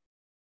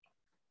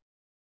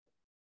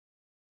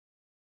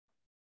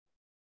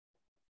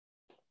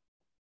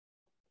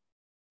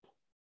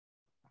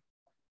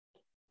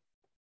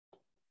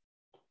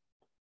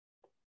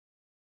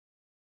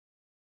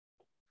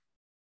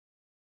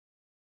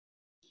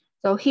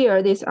 So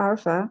here, this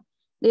alpha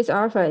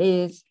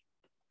is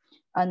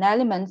an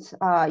element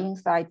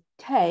inside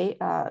K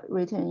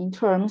written in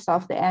terms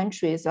of the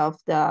entries of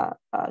the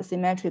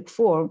symmetric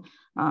form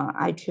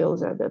I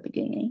chose at the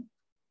beginning.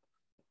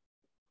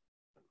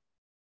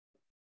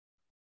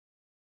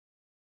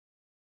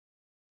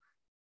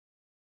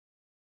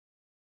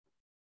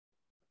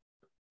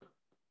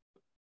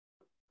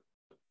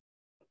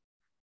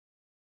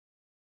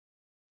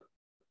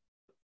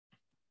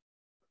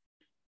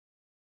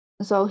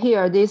 So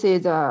here, this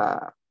is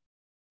a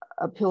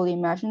purely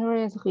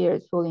imaginary. So here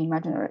it's purely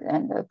imaginary,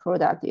 and the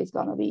product is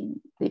going to be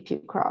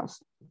ZP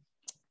cross.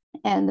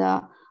 And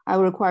I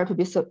require to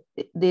be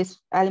this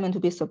element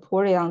to be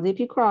supported on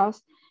ZP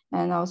cross,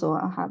 and also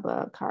I have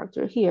a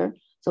character here.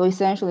 So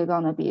essentially,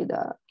 going to be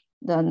the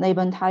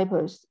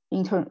Nabon-Typers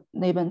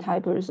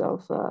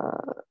of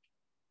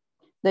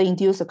the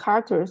induced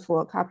characters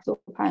for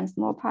capital pi and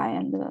small pi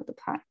and the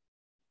pi.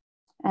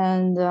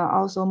 And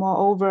also,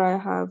 moreover, I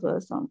have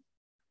some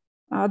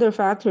other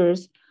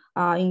factors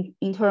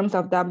in terms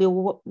of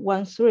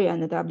W13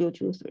 and the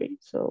W23.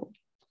 So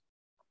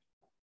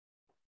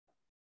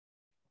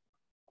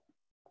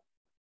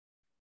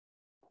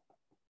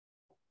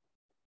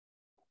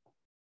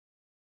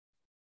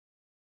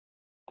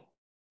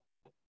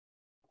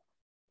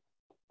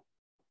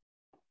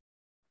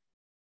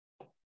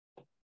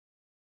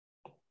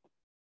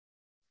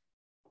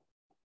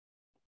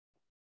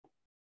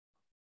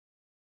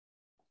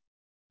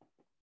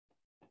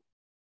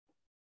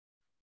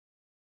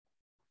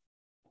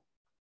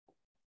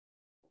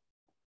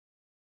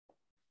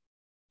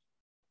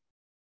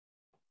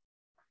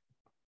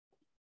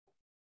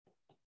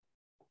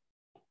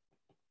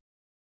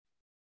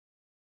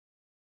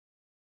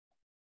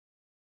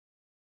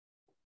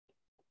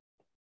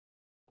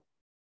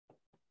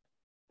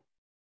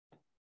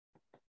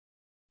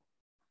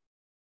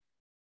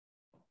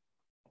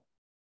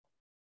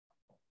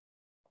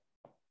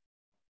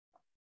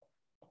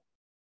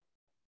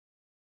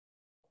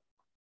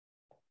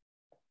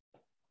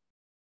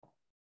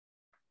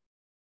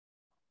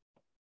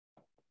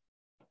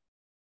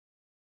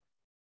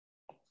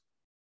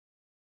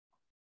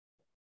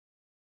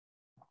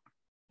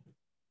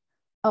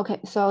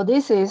okay, so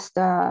this is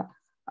the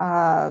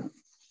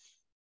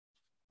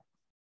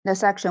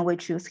section we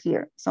choose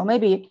here. So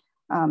maybe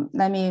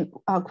let me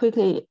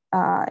quickly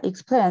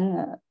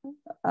explain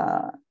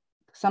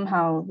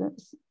somehow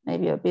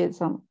maybe a bit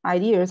some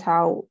ideas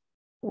how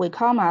we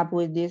come up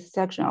with this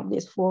section of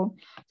this form.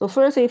 So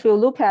first, if you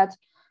look at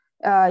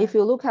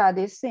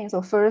this thing,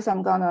 so first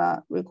I'm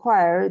gonna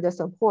require the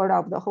support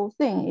of the whole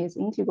thing is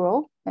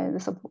integral, and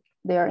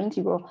they are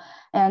integral,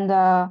 and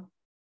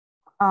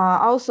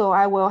also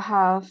I will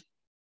have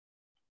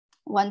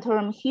one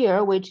term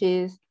here, which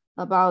is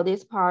about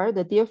this part,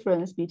 the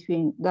difference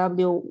between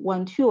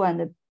W12 and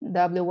the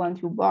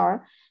W12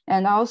 bar.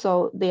 And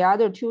also the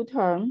other two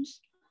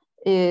terms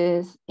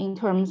is in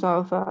terms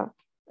of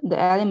the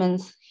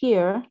elements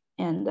here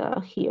and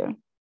here.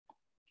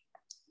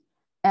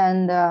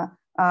 And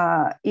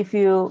if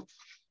you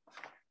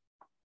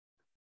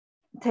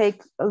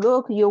take a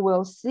look, you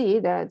will see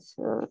that,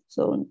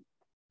 so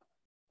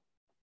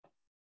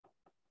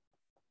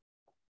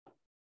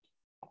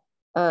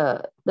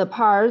the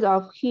part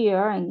of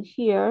here and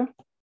here,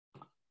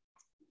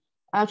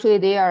 actually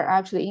they are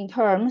actually in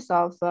terms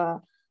of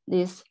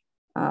this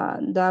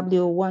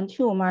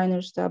W12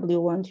 minus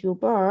W12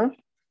 bar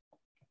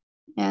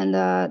and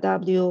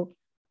W13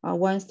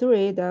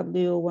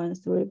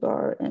 W13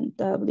 bar and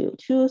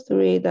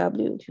W23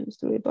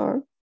 W23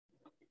 bar.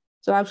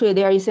 So actually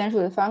they are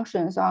essentially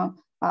functions on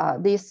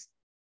these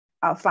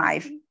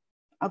 5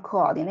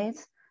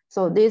 coordinates.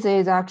 So this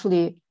is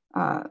actually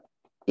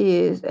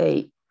is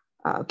a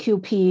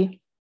QP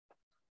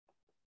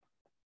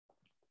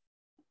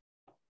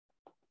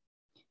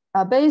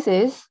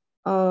basis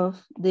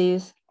of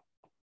this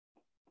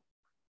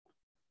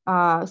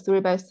 3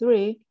 by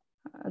 3,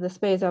 the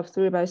space of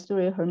 3 by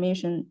 3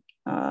 Hermitian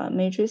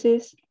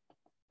matrices.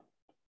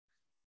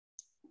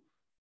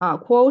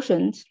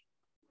 Quotient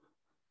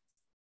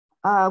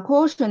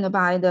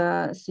by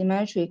the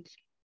symmetric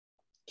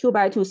 2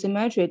 by 2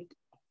 symmetric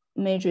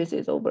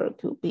matrices over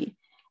QP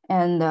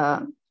and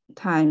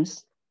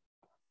times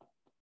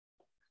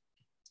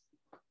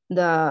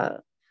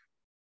the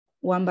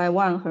 1 by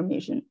 1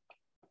 Hermitian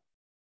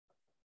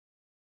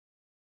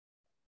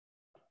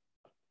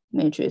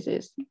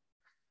matrices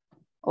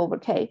over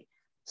K.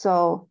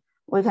 So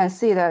we can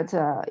see that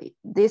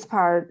this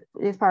part,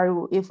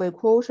 if we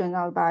quotient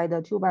out by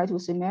the 2 by 2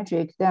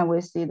 symmetric, then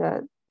we see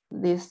that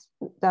this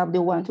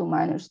W12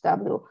 minus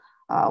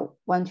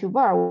W12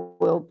 bar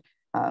will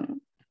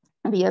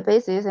be a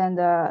basis, and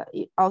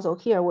also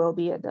here will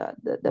be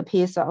the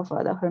piece of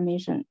the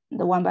Hermitian,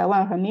 the 1 by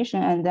 1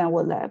 Hermitian, and then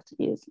what left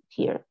is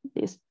here,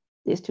 these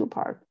 2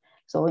 parts.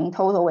 So in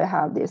total, we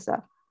have this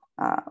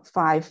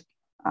 5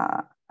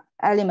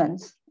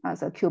 elements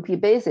as a QP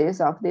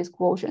basis of this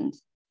quotient.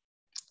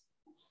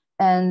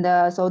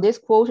 And so this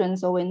quotient,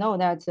 so we know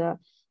that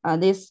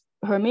this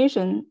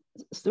Hermitian,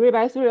 3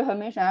 by 3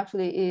 Hermitian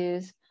actually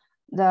is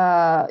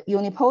the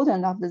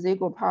unipotent of the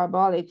Ziegler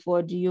parabolic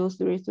for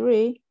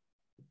GU33.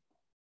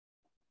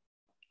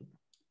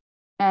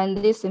 And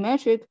this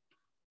symmetric,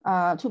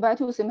 2 by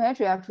 2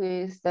 symmetry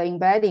actually is the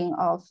embedding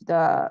of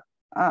the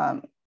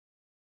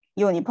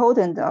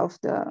unipotent of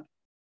the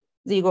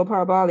Ziegler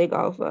parabolic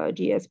of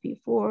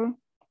GSP4.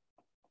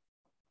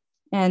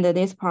 And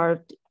this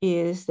part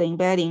is the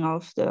embedding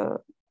of the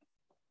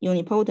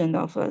unipotent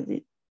of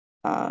the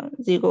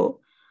Ziegler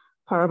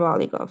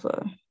parabolic of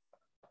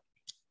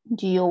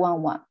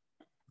GU11.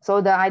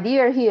 So the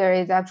idea here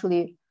is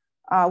actually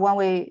when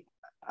we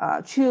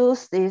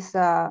choose this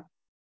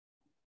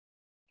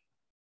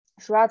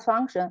Schwartz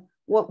function,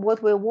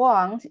 what we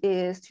want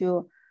is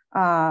to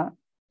have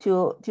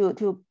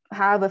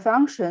a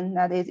function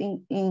that is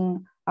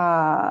in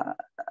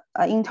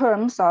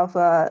terms of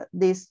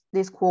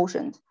this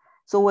quotient.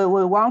 So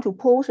we want to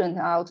quotient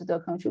out the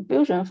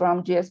contribution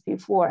from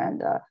GSP4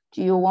 and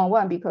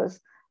GU11 because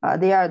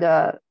they are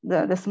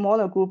the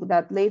smaller group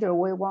that later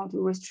we want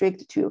to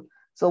restrict to.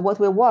 So what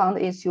we want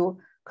is to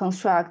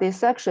construct this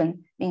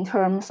section in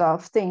terms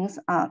of things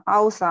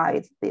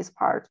outside this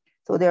part.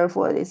 So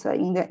therefore, this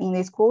in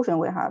this quotient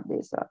we have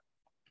these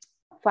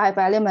 5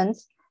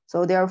 elements.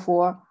 So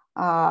therefore,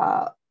 we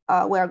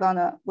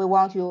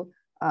want to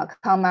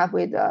come up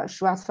with a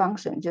Schwartz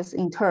function just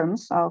in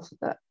terms of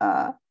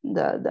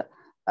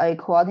a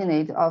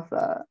coordinate of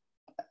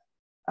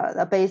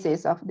the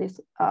basis of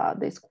this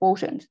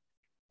quotient.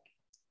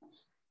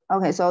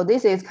 Okay, so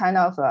this is kind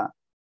of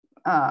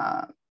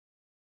a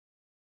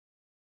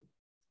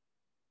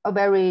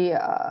very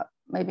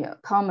maybe a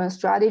common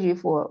strategy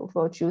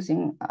for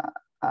choosing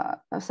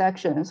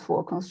sections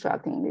for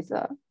constructing these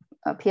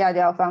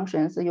p-adic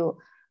functions.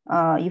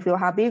 If you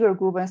have bigger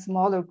group and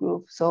smaller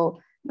group, so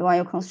when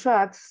you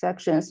construct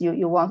sections,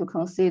 you want to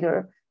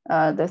consider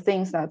the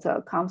things that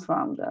comes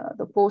from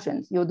the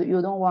quotient. You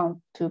don't want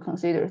to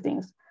consider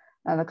things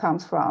that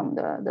comes from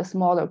the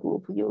smaller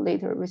group you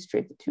later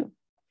restrict to.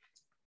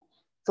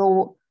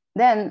 So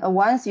then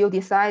once you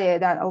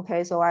decided that,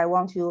 okay, so I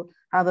want to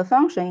have a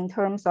function in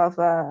terms of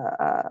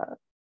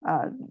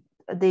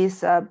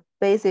this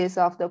basis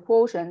of the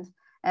quotient,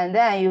 and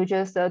then you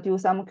just do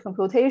some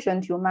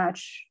computation to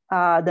match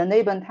the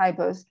neighbor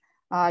types,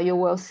 you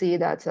will see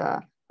that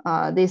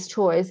this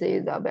choice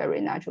is a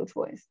very natural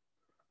choice.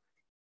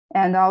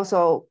 And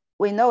also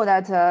we know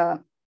that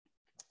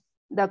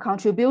the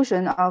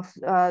contribution of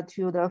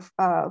to the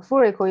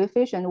Fourier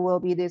coefficient will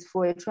be this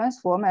Fourier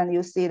transform, and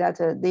you see that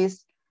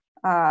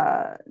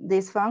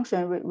this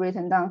function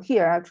written down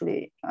here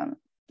actually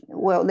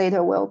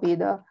later will be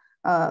the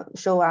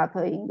show up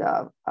in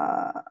the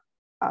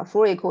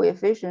Fourier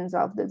coefficients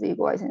of the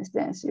Ziegler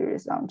Eisenstein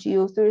series on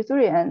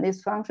GU33, and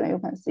this function you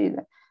can see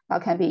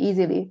that can be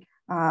easily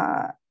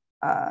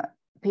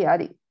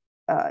p-adic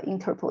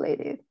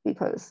interpolated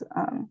because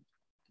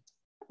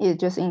it's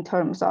just in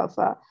terms of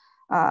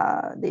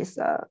this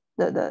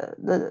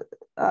the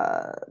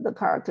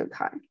character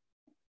kind.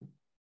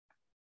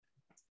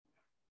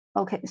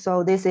 Okay,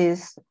 so this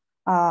is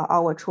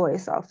our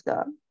choice of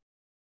the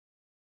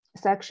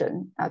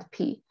section at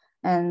P.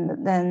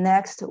 And then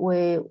next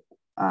we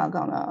are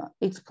gonna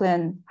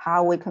explain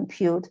how we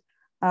compute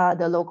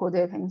the local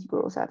data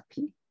integrals at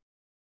P.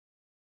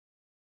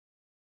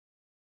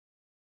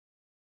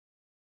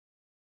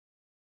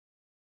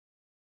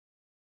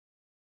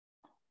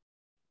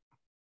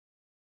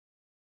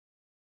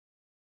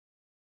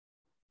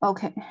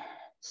 Okay,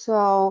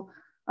 so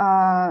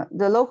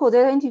the local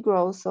data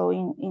integrals, so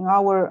in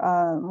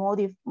our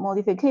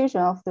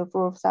modification of the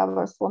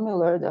Furusava's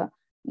formula,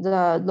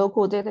 the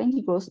local data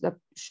integrals that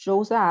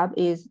shows up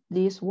is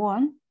this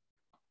one.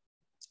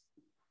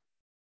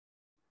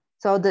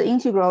 So the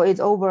integral is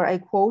over a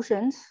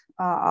quotient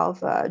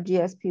of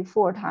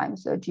GSP4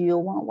 times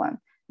GU11.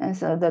 And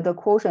so the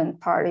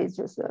quotient part is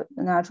just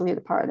naturally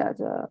the part that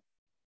the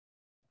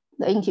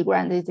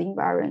integrand is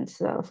invariant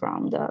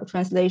from the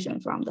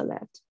translation from the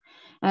left.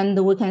 And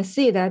we can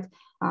see that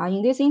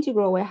in this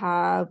integral, we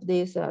have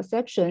this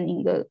section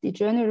in the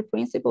degenerate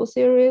principal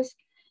series,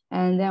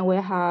 and then we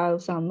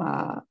have some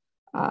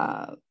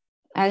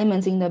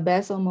elements in the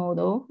Bessel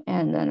model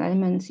and then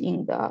elements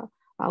in the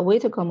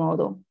Whittaker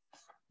model.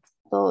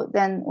 So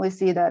then we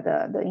see that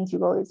the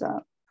integral is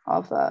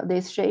of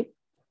this shape.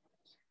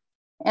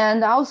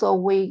 And also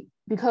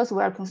because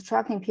we are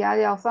constructing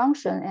p-adic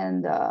function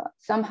and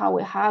somehow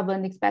we have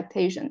an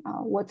expectation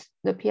what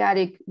the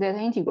p-adic data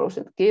integral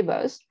should give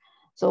us.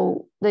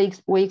 So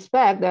we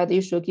expect that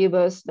it should give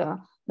us the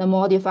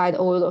modified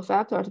Euler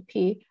factor at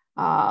P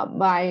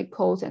by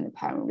cosine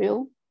parent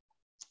real.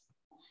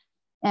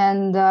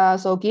 And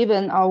so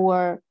given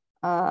our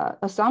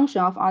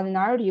assumption of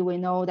ordinarity, we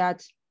know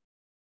that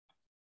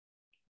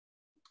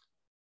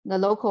the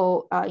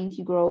local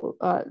integral,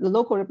 the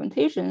local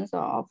representations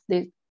of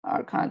this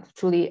are kind of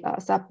truly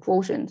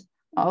sub-quotients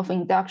of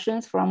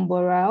inductions from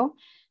Borel.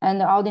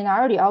 And the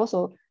ordinarity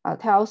also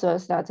tells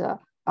us that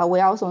we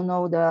also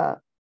know the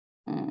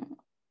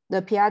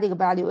p-adic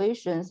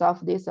evaluations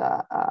of these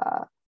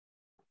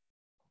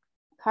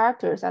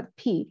characters at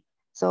P.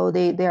 So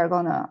they are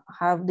gonna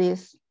have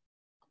this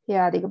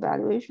p-adic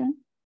evaluation.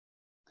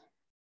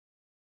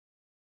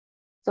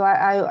 So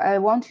I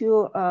want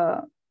to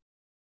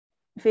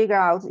figure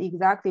out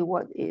exactly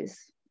what is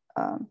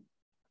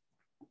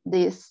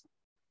this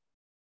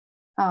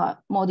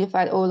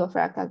modified Euler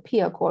factor at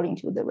P according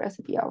to the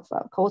recipe of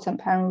cosine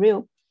parent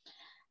real.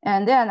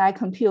 And then I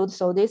compute,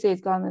 so this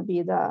is gonna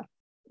be the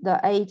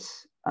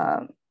 8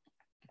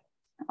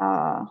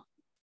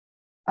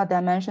 a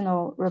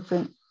dimensional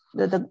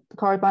the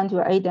correspond to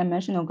an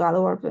 8-dimensional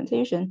Galois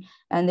representation,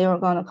 and they are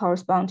going to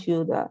correspond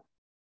to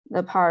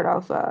the part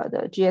of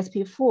the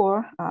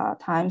GSP4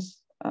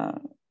 times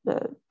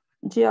the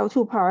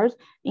GL2 part.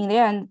 In the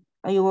end,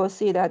 you will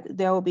see that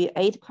there will be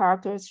 8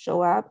 characters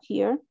show up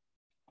here.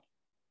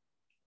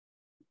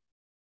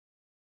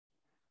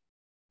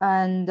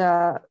 And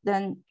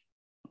then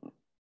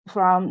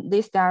from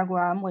this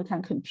diagram, we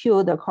can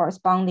compute the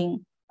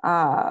corresponding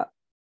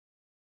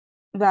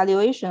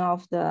valuation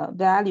of the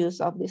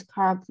values of these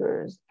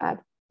characters at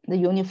the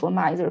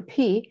uniformizer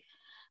P.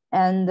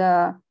 And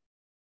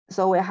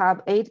so we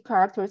have 8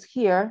 characters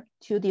here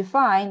to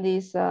define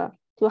this, to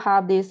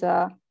have this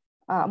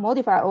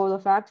modified Euler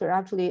factor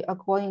actually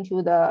according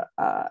to the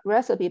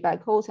recipe by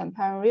cosine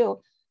parent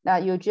real,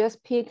 that you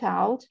just pick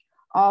out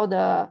all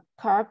the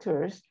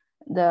characters,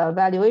 the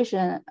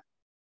valuation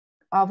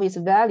of its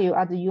value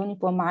at the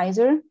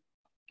uniformizer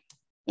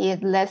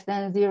is less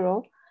than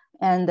 0.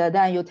 And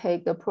then you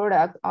take the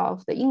product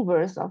of the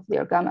inverse of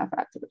their gamma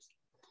factors.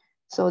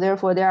 So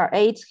therefore there are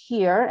 8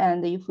 here.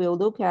 And if we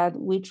look at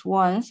which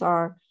ones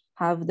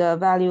have the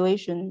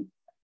valuation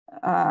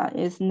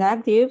is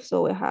negative.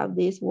 So we have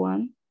this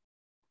one,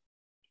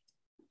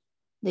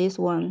 this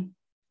one,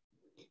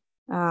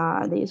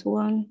 this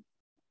one,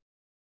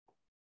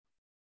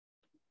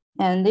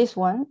 and this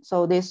one.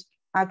 So this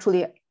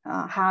actually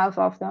half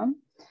of them.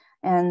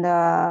 And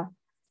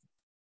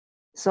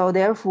so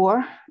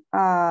therefore,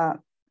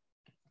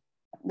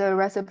 the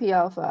recipe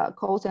of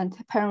cosine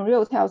parent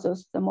real tells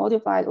us the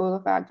modified Euler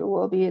factor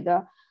will be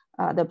the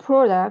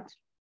product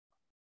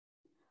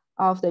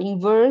of the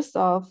inverse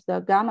of the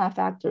gamma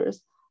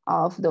factors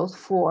of those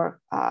 4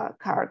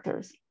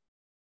 characters.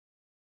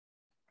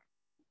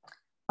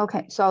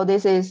 Okay, so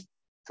this is,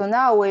 so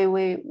now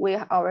we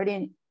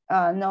already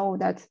know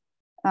that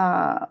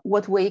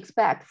what we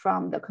expect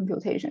from the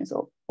computation,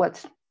 so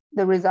what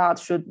the result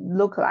should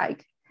look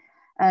like.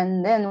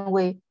 And then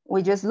we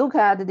just look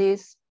at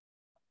this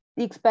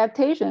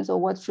expectations of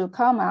what should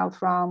come out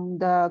from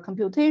the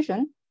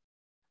computation.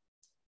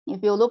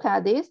 If you look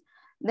at this,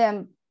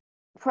 then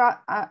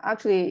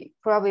actually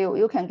probably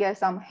you can get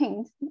some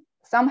hints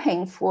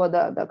for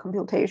the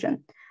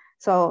computation.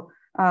 So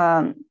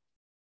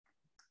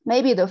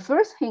maybe the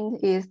first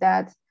hint is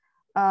that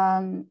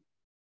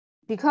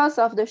because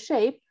of the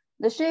shape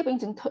is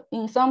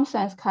in some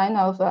sense kind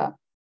of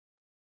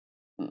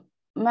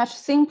much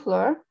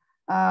simpler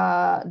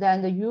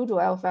than the usual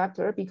L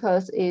factor,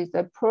 because it's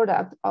a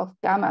product of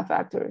gamma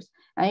factors.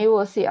 And you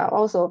will see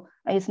also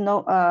it's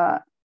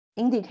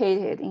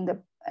indicated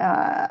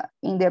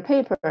in their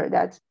paper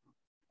that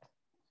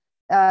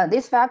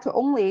this factor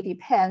only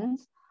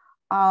depends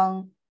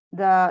on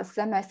the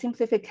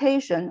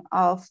semi-simplification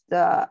of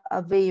the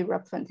V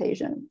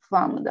representation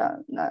from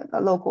the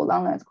local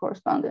long length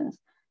correspondence.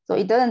 So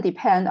it doesn't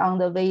depend on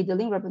the V, the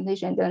link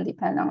representation, it doesn't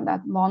depend on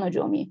that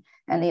monotomy,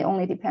 and it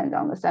only depends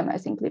on the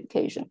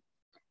semi-simplification.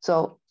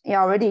 So it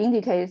already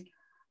indicates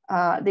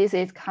this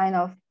is kind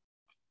of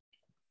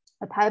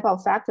a type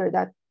of factor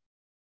that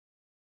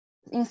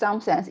in some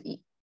sense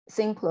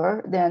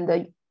simpler than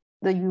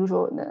the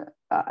usual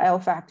L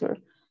factor.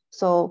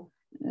 So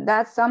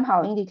that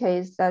somehow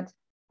indicates that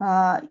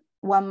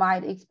one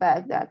might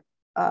expect that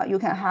you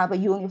can have a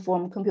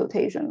uniform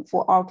computation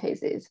for all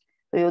cases.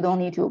 So you don't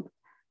need to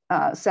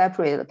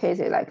separate the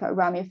cases like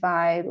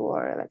ramified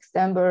or like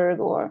Sternberg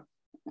or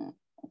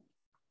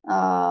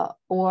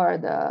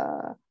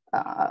the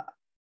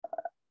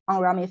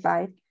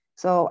unramified.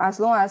 So as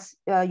long as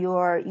you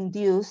are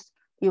induced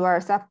your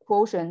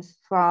subquotients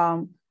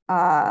from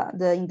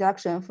the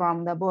induction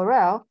from the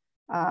Borel,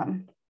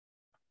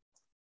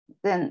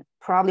 then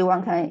probably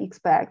one can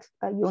expect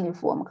a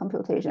uniform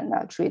computation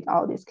that treats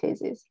all these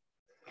cases.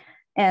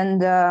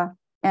 And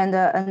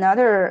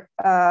another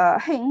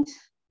hint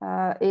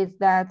is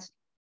that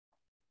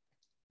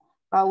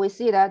we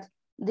see that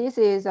this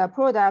is a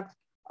product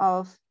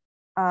of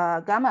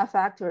gamma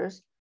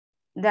factors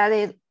that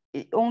is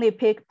only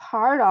pick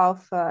part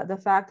of the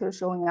factors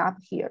showing up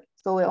here.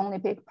 So we only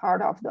pick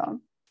part of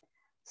them.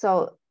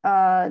 So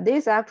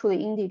this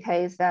actually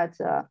indicates that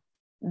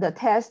the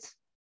test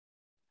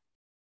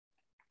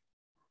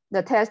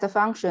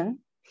function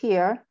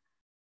here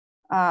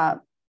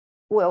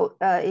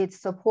it's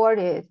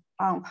supported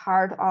on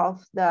part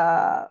of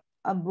the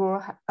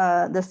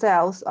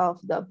cells of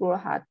the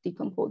Brohat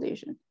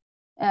decomposition.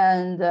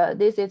 And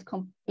this is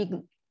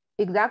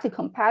exactly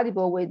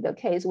compatible with the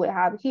case we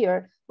have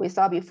here. We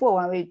saw before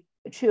when we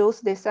choose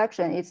this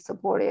section, it's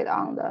supported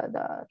on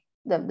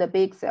the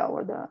big cell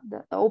or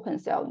the open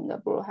cell in the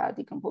Brohat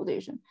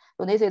decomposition.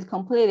 So this is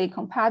completely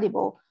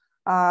compatible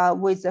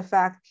with the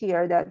fact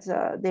here that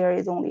there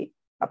is only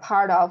a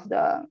part of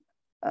the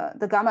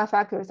gamma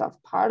factors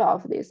of part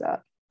of these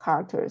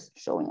characters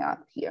showing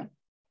up here.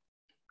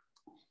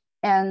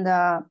 And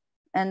a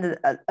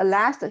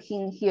last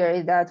hint here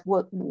is that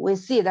what we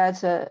see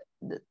that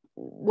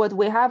what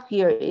we have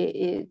here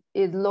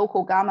is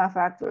local gamma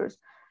factors.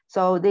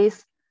 So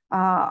this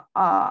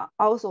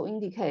also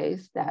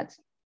indicates that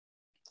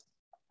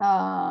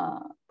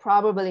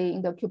probably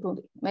in the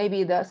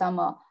maybe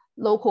some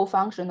local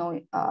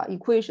functional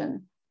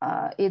equation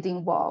is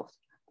involved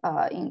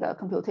in the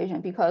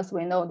computation, because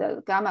we know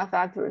that gamma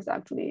factors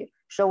actually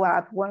show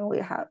up when we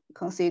have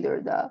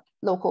considered the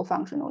local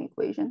functional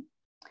equation.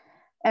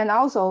 And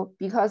also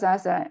because,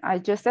 as I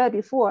just said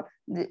before,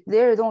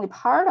 there is only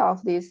part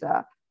of this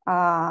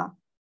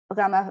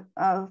gamma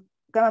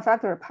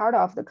factor part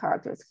of the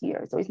characters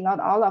here. So it's not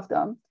all of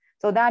them.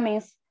 So that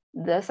means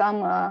the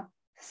some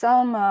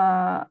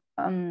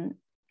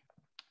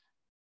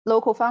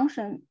local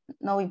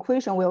functional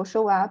equation will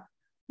show up,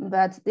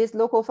 but this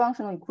local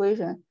functional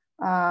equation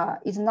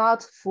is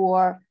not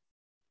for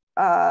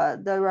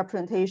the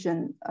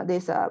representation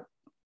the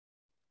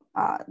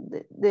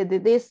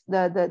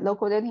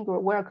local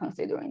integral we're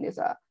considering is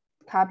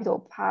capital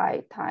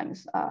pi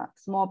times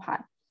small pi,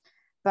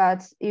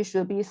 but it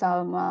should be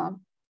some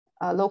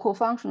local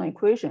functional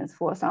equations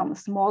for some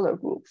smaller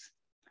groups.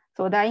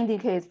 So that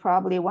indicates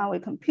probably when we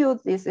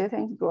compute this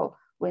integral,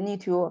 we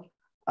need to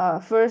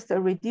first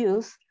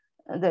reduce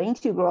the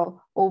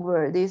integral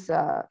over this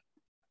a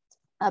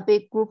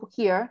big group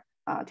here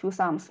to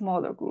some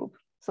smaller group,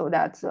 so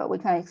that we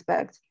can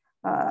expect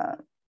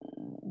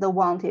the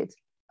wanted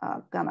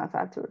gamma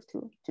factors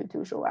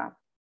to show up.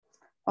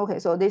 Okay,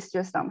 so this is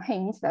just some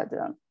hints that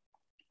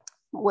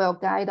will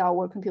guide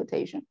our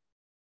computation.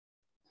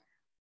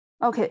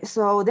 Okay,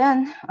 so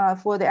then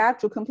for the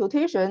actual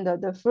computation,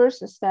 the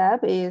first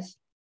step is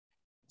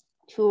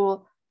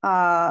to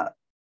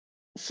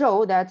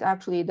show that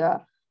actually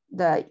the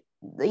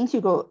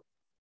integral,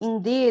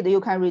 indeed,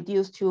 you can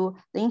reduce to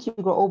the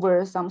integral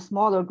over some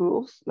smaller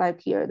groups,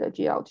 like here, the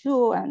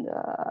GL2 and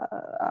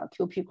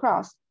QP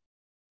cross.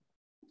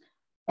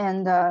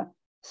 And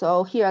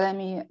so here, let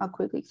me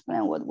quickly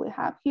explain what we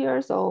have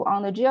here. So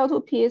on the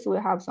GL2 piece, we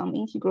have some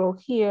integral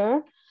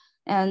here.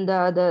 And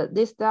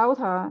this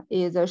delta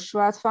is a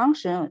Schwarz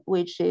function,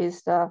 which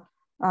is the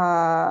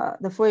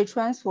Fourier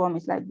transform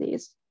is like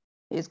this.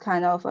 It's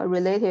kind of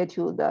related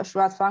to the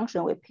Schwarz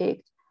function we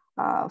picked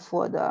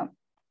for the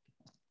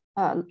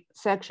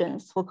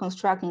sections for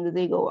constructing the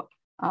Ziegler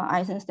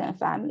Eisenstein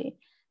family.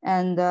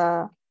 And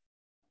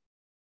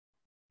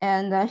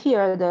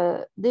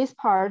here, this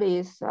part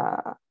is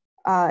a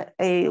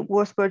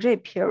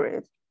Wurzburg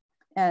period.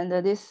 And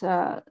this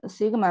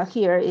sigma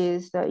here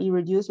is the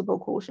irreducible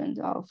quotient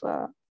of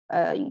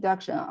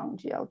induction on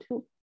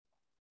GL2.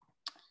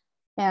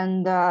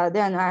 And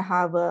then I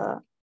have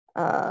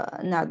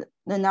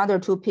another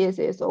two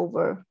pieces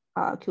over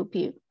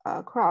QP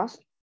cross.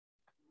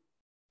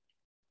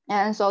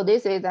 And so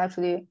this is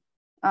actually,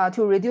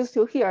 to reduce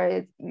to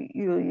here,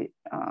 you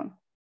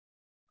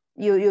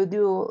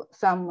do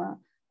some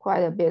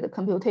quite a bit of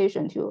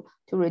computation to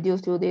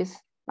reduce to this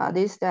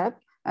this step.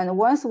 And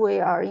once we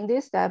are in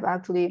this step,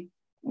 actually,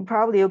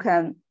 probably you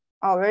can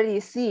already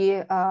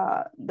see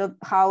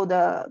how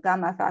the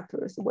gamma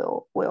factors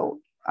will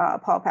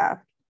pop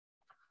up.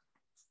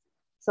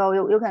 So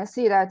you can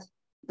see that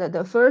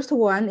the first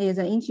one is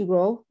an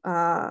integral,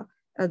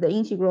 the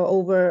integral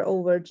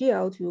over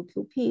GL to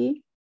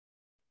QP.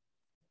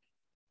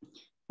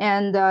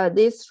 And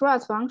this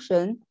stress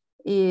function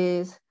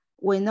is,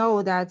 we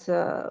know that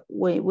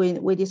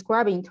we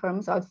describe in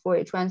terms of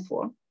Fourier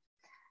transform.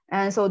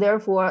 And so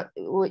therefore,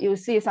 you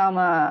see some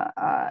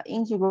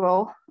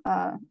integral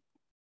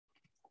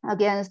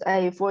against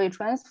a Fourier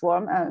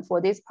transform. And for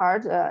this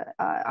part,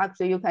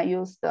 actually you can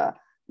use the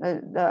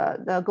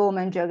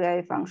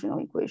Goldman-Jagat functional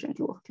equation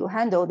to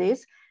handle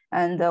this.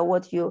 And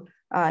what you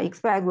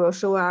expect will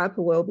show up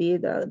will be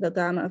the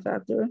gamma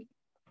factor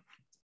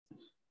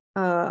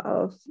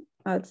of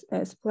at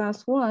S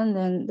plus 1,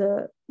 then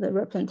the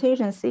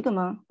representation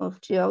sigma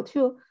of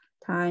GL2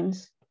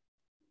 times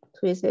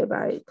twisted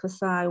by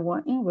cosine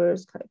 1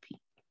 inverse chi p,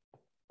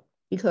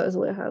 because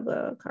we have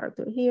a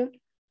character here.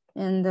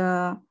 And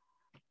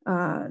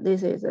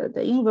this is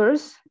the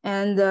inverse,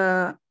 and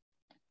the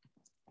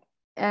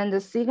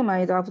sigma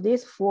is of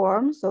this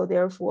form. So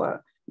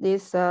therefore,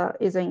 this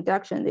is an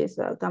induction. This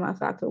gamma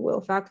factor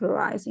will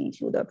factorize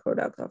into the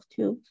product of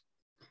 2.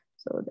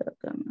 So the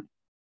gamma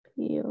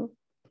P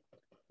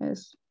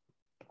is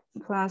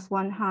plus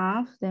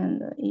 1/2, then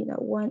the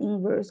Hida 1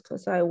 inverse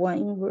cosine 1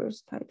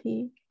 inverse chi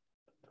p.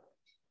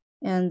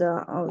 And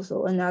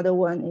also another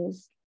one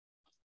is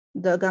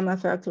the gamma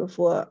factor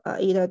for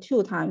Hida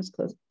 2 times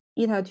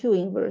Hida 2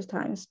 inverse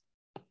times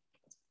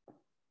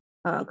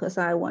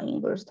cosine 1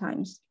 inverse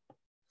times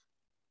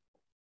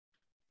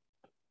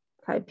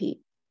chi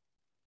p.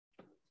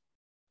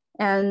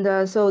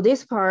 And so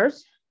this part,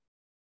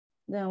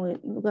 then we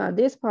look at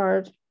this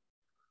part.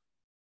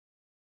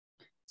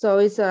 So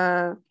it's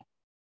a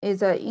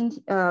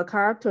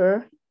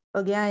character,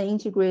 again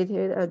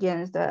integrated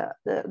against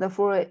the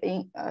Fourier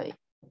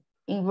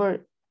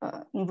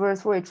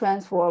inverse Fourier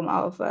transform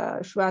of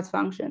Schwarz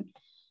function.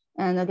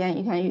 And again,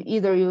 you can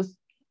either use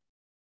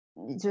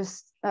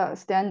just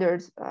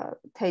standard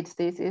Tate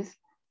thesis.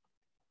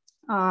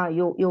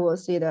 You will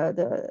see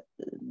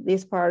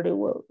this part you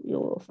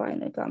will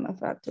find a gamma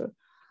factor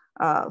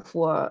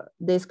for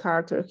this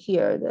character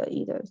here, the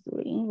Hida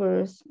 3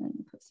 inverse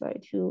and cosine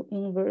 2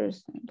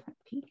 inverse and chi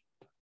p.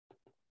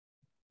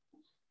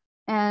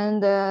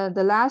 And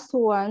the last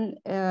one,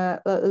 a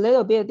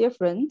little bit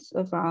different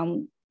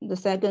from the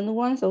second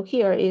one. So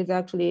here is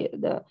actually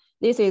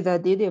this is a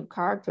additive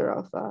character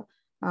of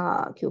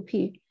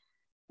QP,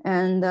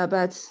 and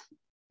but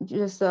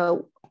just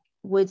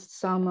with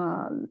some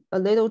a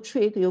little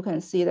trick, you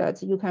can see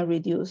that you can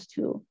reduce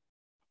to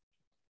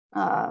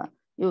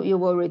you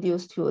will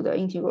reduce to the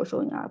integral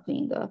showing up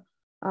in the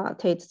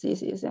Tate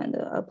thesis and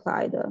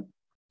apply the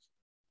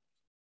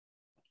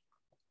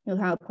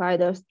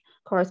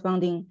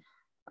corresponding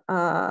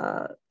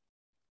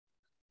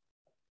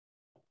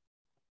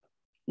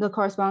the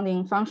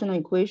corresponding functional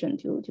equation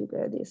to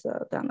get this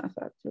gamma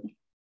factor.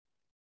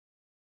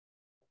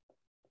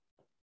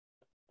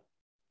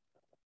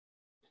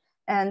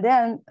 And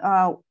then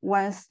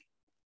once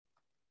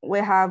we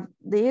have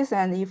this,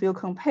 and if you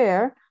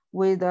compare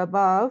with the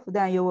above,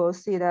 then you will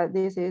see that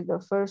this is the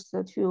first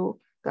 2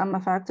 gamma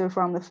factor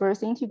from the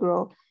first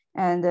integral,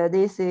 and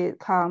this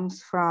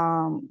comes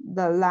from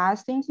the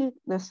last integral,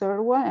 the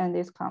third one, and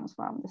this comes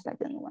from the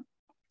second one.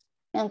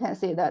 And you can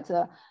see that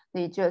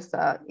they just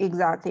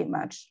exactly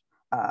match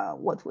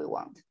what we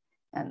want.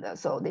 And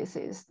so this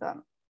is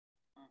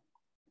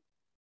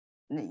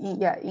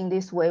in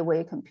this way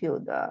we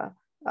compute the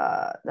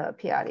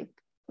p-adic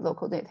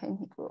local data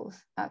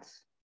integrals at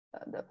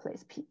the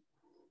place P.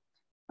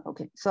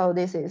 Okay, so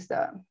this is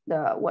the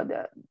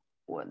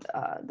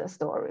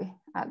story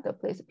at the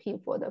place P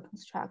for the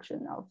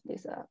construction of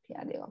this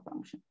p-adic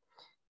function.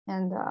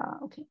 And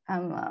okay,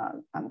 I'm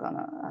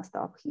gonna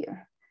stop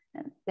here.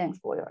 And thanks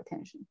for your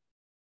attention.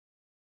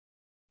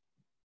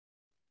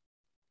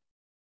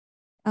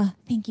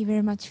 Thank you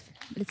very much.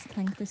 Let's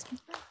thank the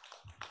speaker.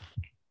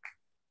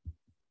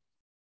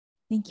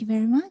 Thank you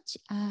very much.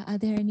 Are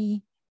there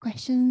any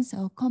questions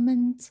or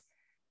comments?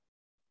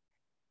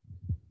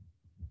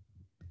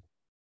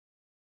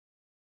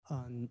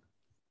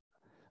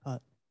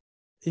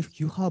 If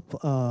you have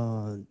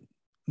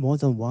more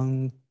than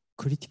one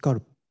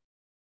critical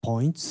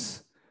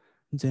points,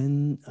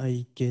 then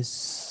I guess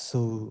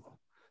so.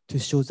 To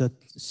show that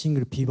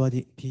single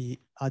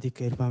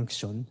p-adic L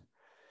function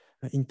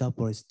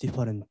interpolates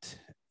different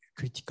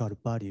critical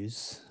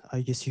values,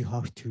 I guess you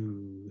have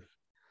to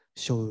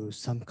show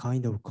some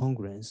kind of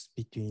congruence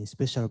between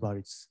special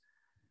values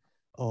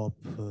of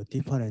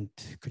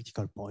different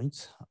critical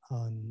points.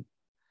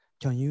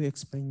 Can you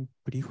explain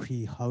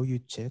briefly how you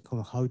check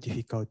or how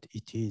difficult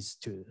it is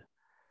to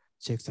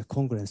check the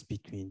congruence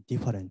between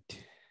different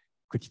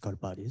critical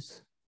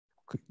values,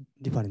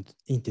 different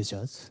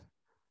integers?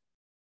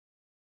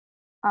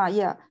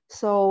 Yeah,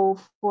 so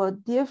for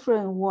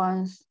different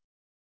ones,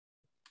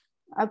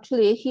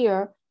 actually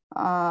here,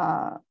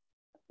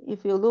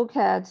 if you look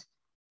at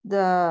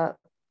the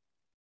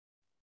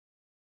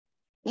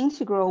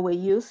integral we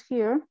use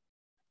here,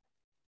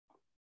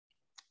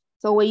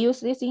 so we use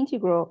this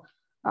integral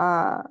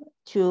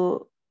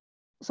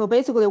so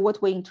basically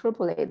what we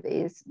interpolate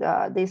is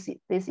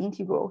this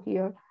integral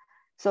here.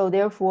 So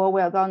therefore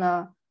we're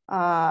gonna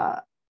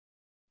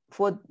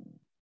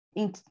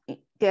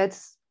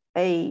gets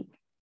the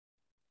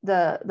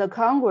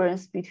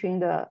congruence between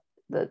the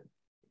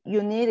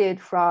you need it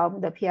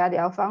from the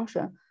p-adic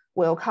function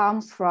will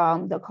comes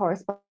from the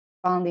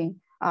corresponding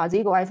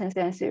Ziegler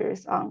Eisenstein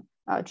series on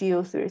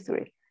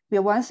GU33.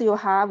 But once you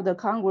have the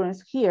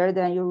congruence here,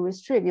 then you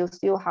restrict, you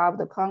still have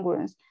the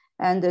congruence.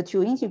 And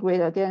to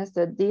integrate against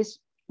this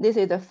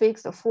is a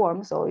fixed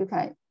form, so you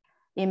can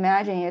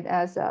imagine it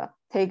as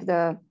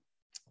as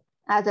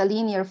a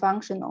linear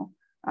functional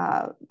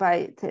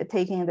by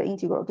taking the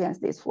integral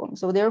against this form.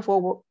 So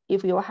therefore,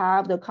 if you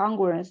have the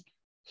congruence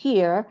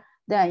here,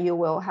 then you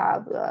will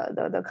have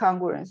the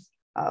congruence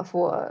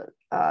for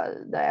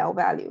the L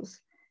values.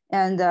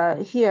 And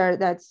here,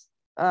 that's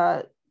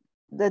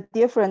the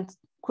different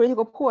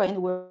critical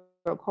point will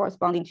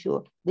corresponding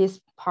to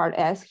this part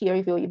S here.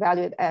 If you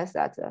evaluate S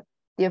at a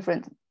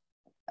different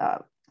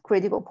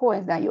critical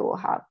points, then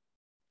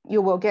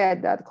you will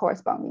get that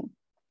corresponding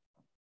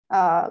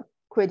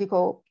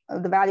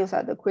the values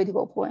at the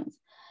critical points.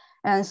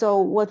 And so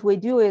what we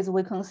do is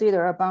we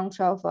consider a bunch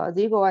of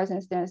Ziegler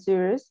Eisenstein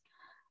series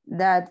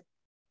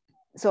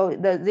so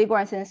the Ziegler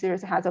Eisenstein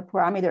series has a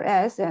parameter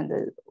S, and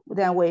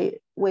then we,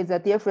 with the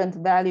different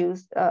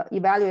values,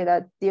 evaluate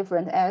at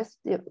different S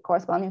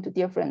corresponding to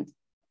different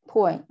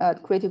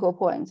critical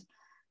points.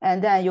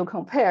 And then you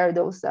compare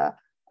those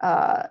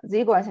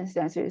Ziegler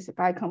Eisenstein series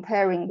by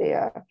comparing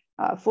their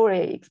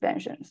Fourier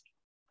expansions.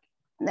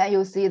 Then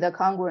you see the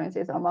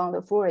congruences among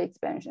the Fourier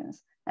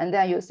expansions. And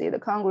then you see the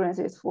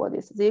congruences for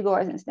this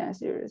Ziegler Eisenstein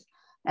series.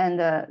 And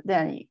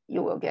then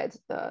you will get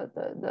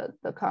the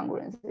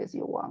congruences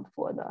you want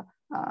for the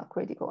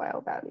critical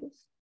L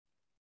values.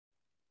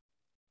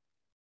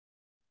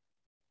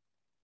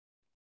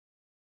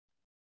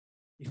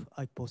 If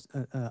I post,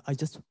 I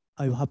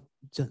have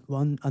just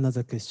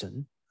another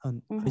question.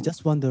 I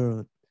just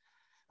wonder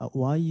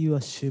why you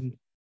assume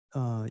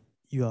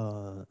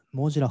your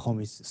modular form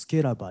is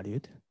scalar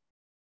valued,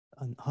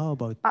 and how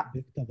about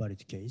vector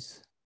valued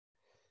case?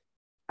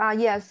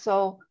 Yes,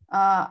 so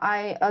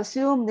I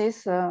assume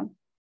this.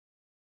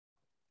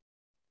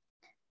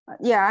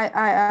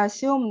 I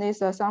assume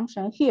this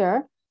assumption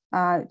here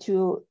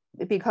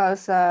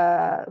because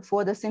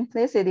for the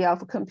simplicity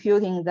of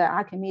computing the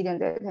Archimedean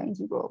data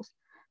integrals.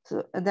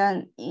 So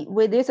then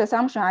with this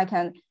assumption, I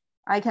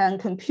can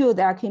compute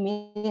the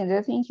Archimedean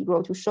data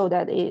integral to show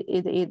that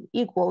it is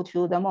equal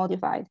to the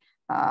modified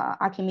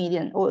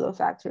Archimedean Euler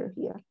factor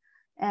here.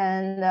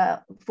 And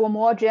for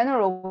more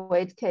general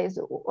weight case,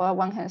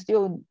 one can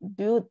still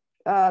do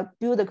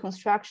the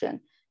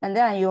construction, and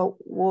then we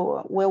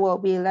will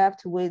be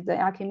left with the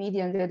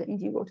Archimedean data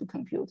integral to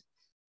compute.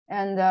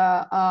 And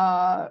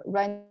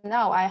right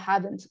now I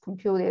haven't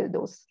computed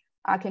those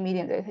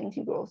Archimedean data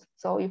integrals.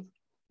 So if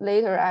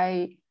later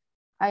I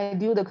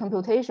do the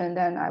computation,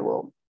 then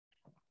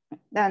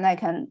I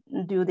can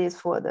do this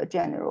for the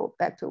general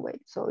vector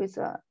weight. So it's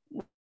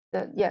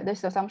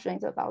this assumption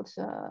is about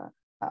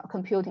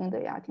computing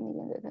the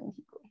Archimedean data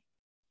integral.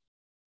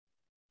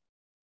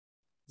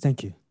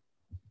 Thank you.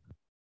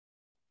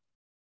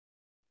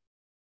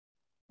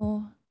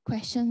 Or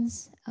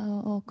questions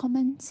or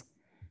comments?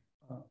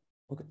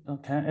 Okay,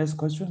 can I ask a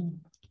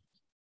question?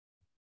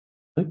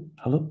 Hey,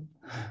 hello?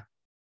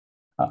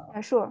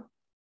 Sure.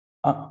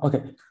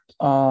 Okay.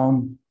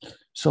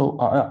 So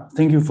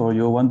thank you for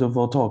your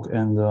wonderful talk.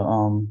 And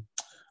I'm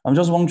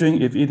just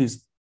wondering if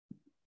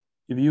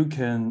you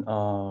can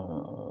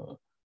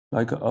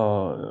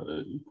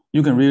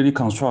you can really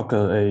construct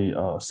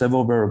a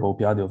several variable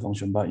p-adic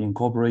function by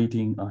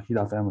incorporating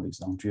Hida families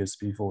on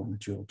GSP4 and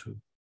GO2.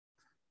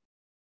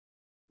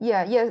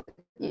 Yes,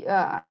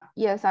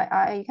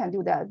 I can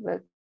do that,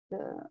 but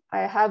I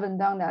haven't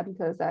done that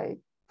because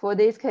for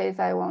this case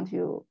I want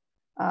to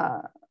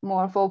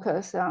more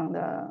focus on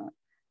the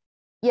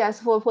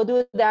for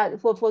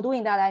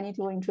doing that I need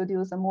to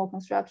introduce some more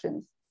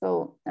constructions.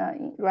 So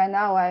right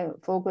now I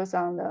focus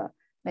on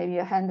maybe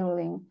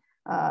handling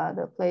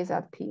the place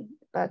at P,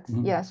 but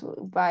yes,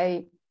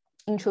 by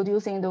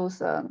introducing those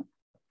set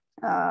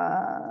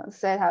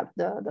up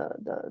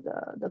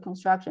the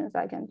constructions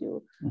I can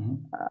do.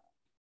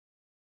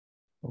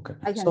 Okay.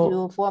 I can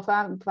do 4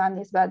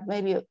 families, but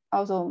maybe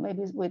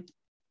with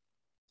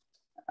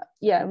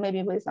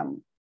maybe with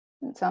some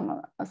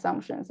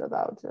assumptions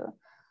about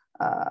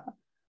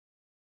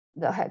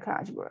the Hecker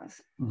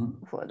algebras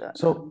for the.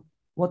 So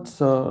what's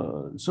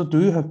so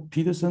do you have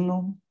Peterson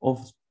norm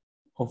of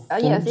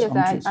yes,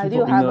 I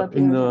do have a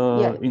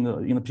Peterson in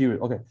the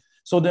period. Okay.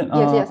 So then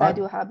yes, I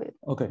do have it.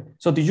 Okay.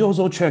 So did you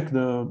also check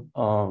the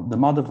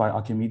modified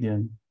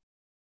Archimedean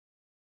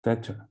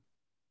vector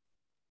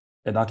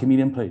at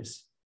Archimedean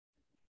place?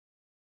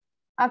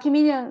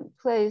 Archimedean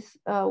place.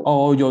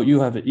 Oh, you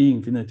have E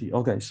infinity.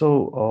 Okay,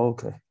 so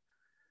okay.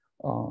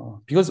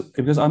 Because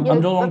I'm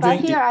just wondering. But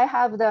here I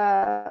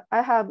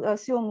have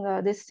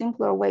assumed this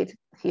simpler weight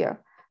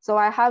here. So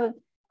I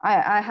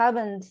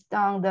haven't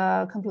done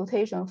the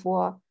computation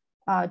for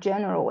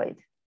general weight.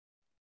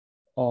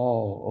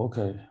 Oh,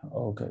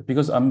 okay.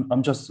 Because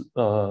I'm just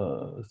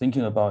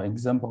thinking about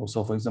example.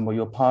 So for example,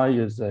 your pi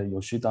is a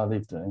Yoshida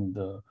lift, and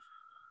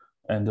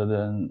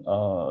then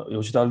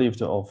Yoshida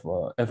lift of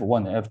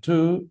F1 and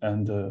F2,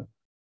 and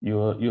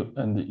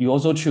you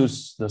also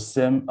choose the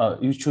same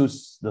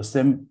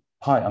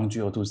pi on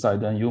GO2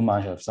 side. Then you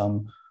might have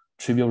some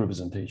trivial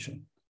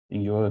representation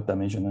in your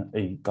dimension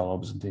A Gauss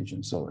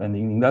representation. So, and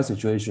in that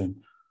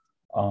situation,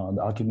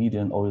 the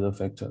Archimedean order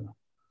vector,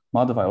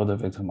 modified order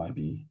vector might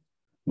be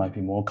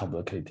more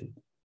complicated.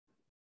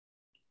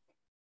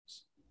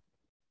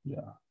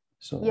 Yeah.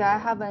 So yeah, I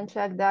haven't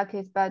checked that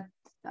case, but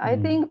I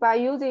think by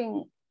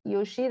using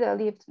Yoshida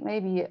lift,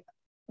 maybe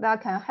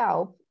that can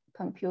help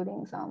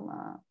computing some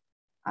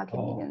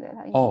Archimedean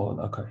data. Oh,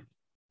 okay.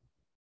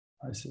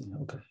 I see.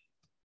 Okay.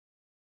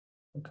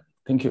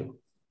 Thank you.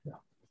 Yeah.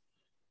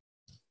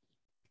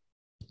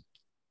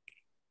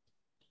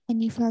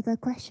 Any further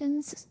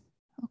questions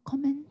or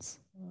comments?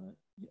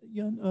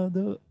 Jan,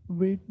 the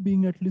weight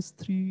being at least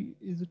 3,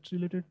 is it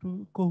related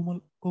to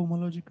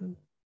cohomological?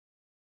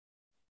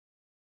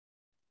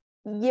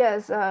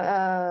 Yes,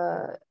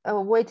 a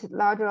weight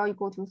larger or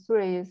equal to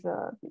 3 is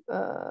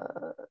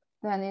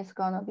then it's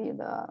gonna be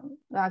the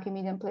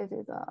Archimedean plate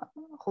is a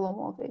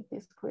holomorphic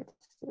discrete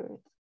series.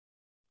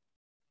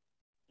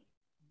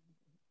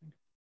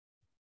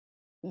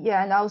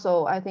 Yeah, and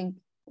also I think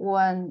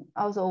when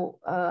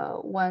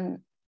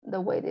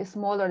the weight is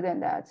smaller than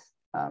that,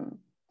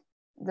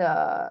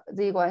 the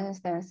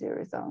equivalence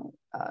series on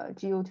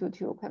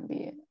GO22 can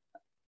be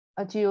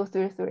a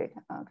GO33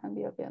 can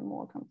be a bit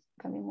more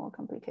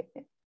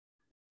complicated.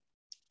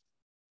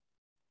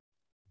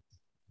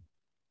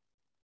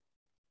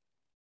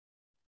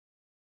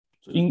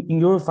 So in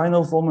your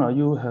final formula,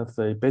 you have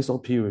a basal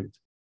period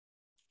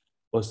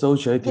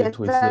associated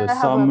with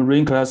some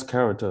ring class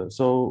character.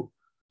 So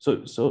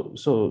it's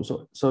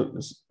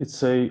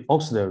a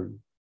auxiliary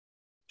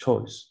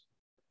choice.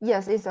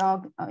 Yes, it's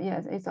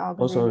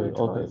auxiliary choice.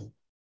 Okay.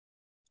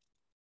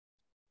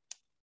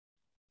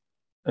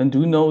 And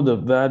do you know the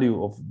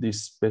value of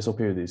this basal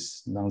period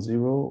is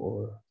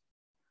non-zero,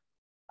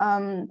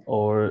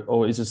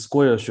 or is a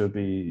square should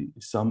be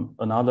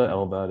another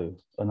L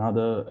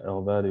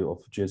value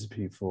of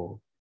GSP4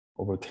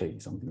 over K,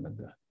 something like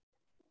that?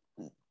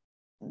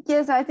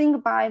 Yes, I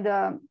think by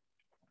the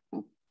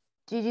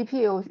GGP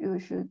you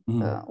should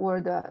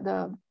or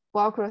the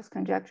Walker's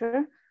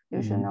conjecture,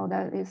 you should know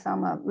that is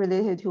some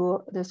related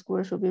to the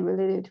square should be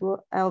related to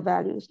L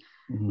values.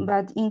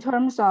 But in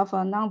terms of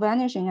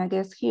non-vanishing, I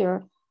guess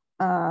here,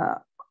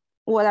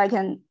 what I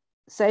can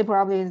say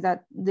probably is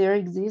that there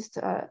exists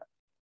a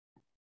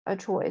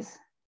choice,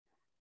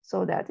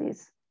 so that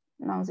is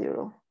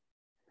non-zero.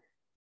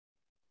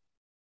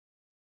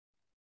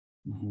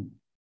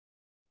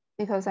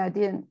 Because I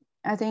think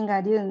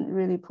I didn't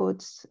really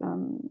put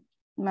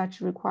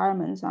much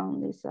requirements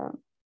on this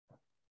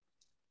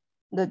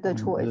the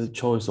choice. The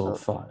choice of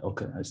phi.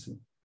 Okay, I see.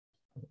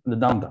 The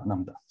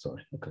lambda.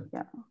 Sorry. Okay.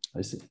 Yeah.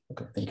 I see.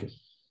 Okay. Thank you.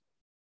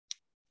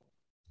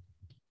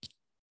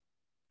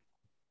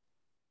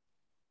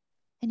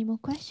 Any more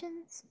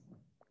questions?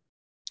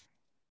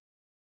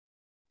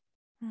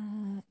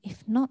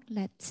 If not,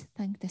 let's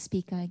thank the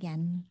speaker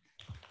again.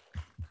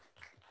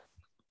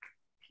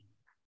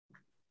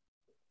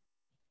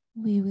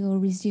 We will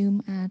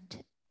resume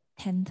at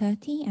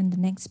 10:30, and the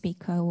next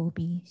speaker will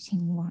be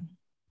Xing Wan.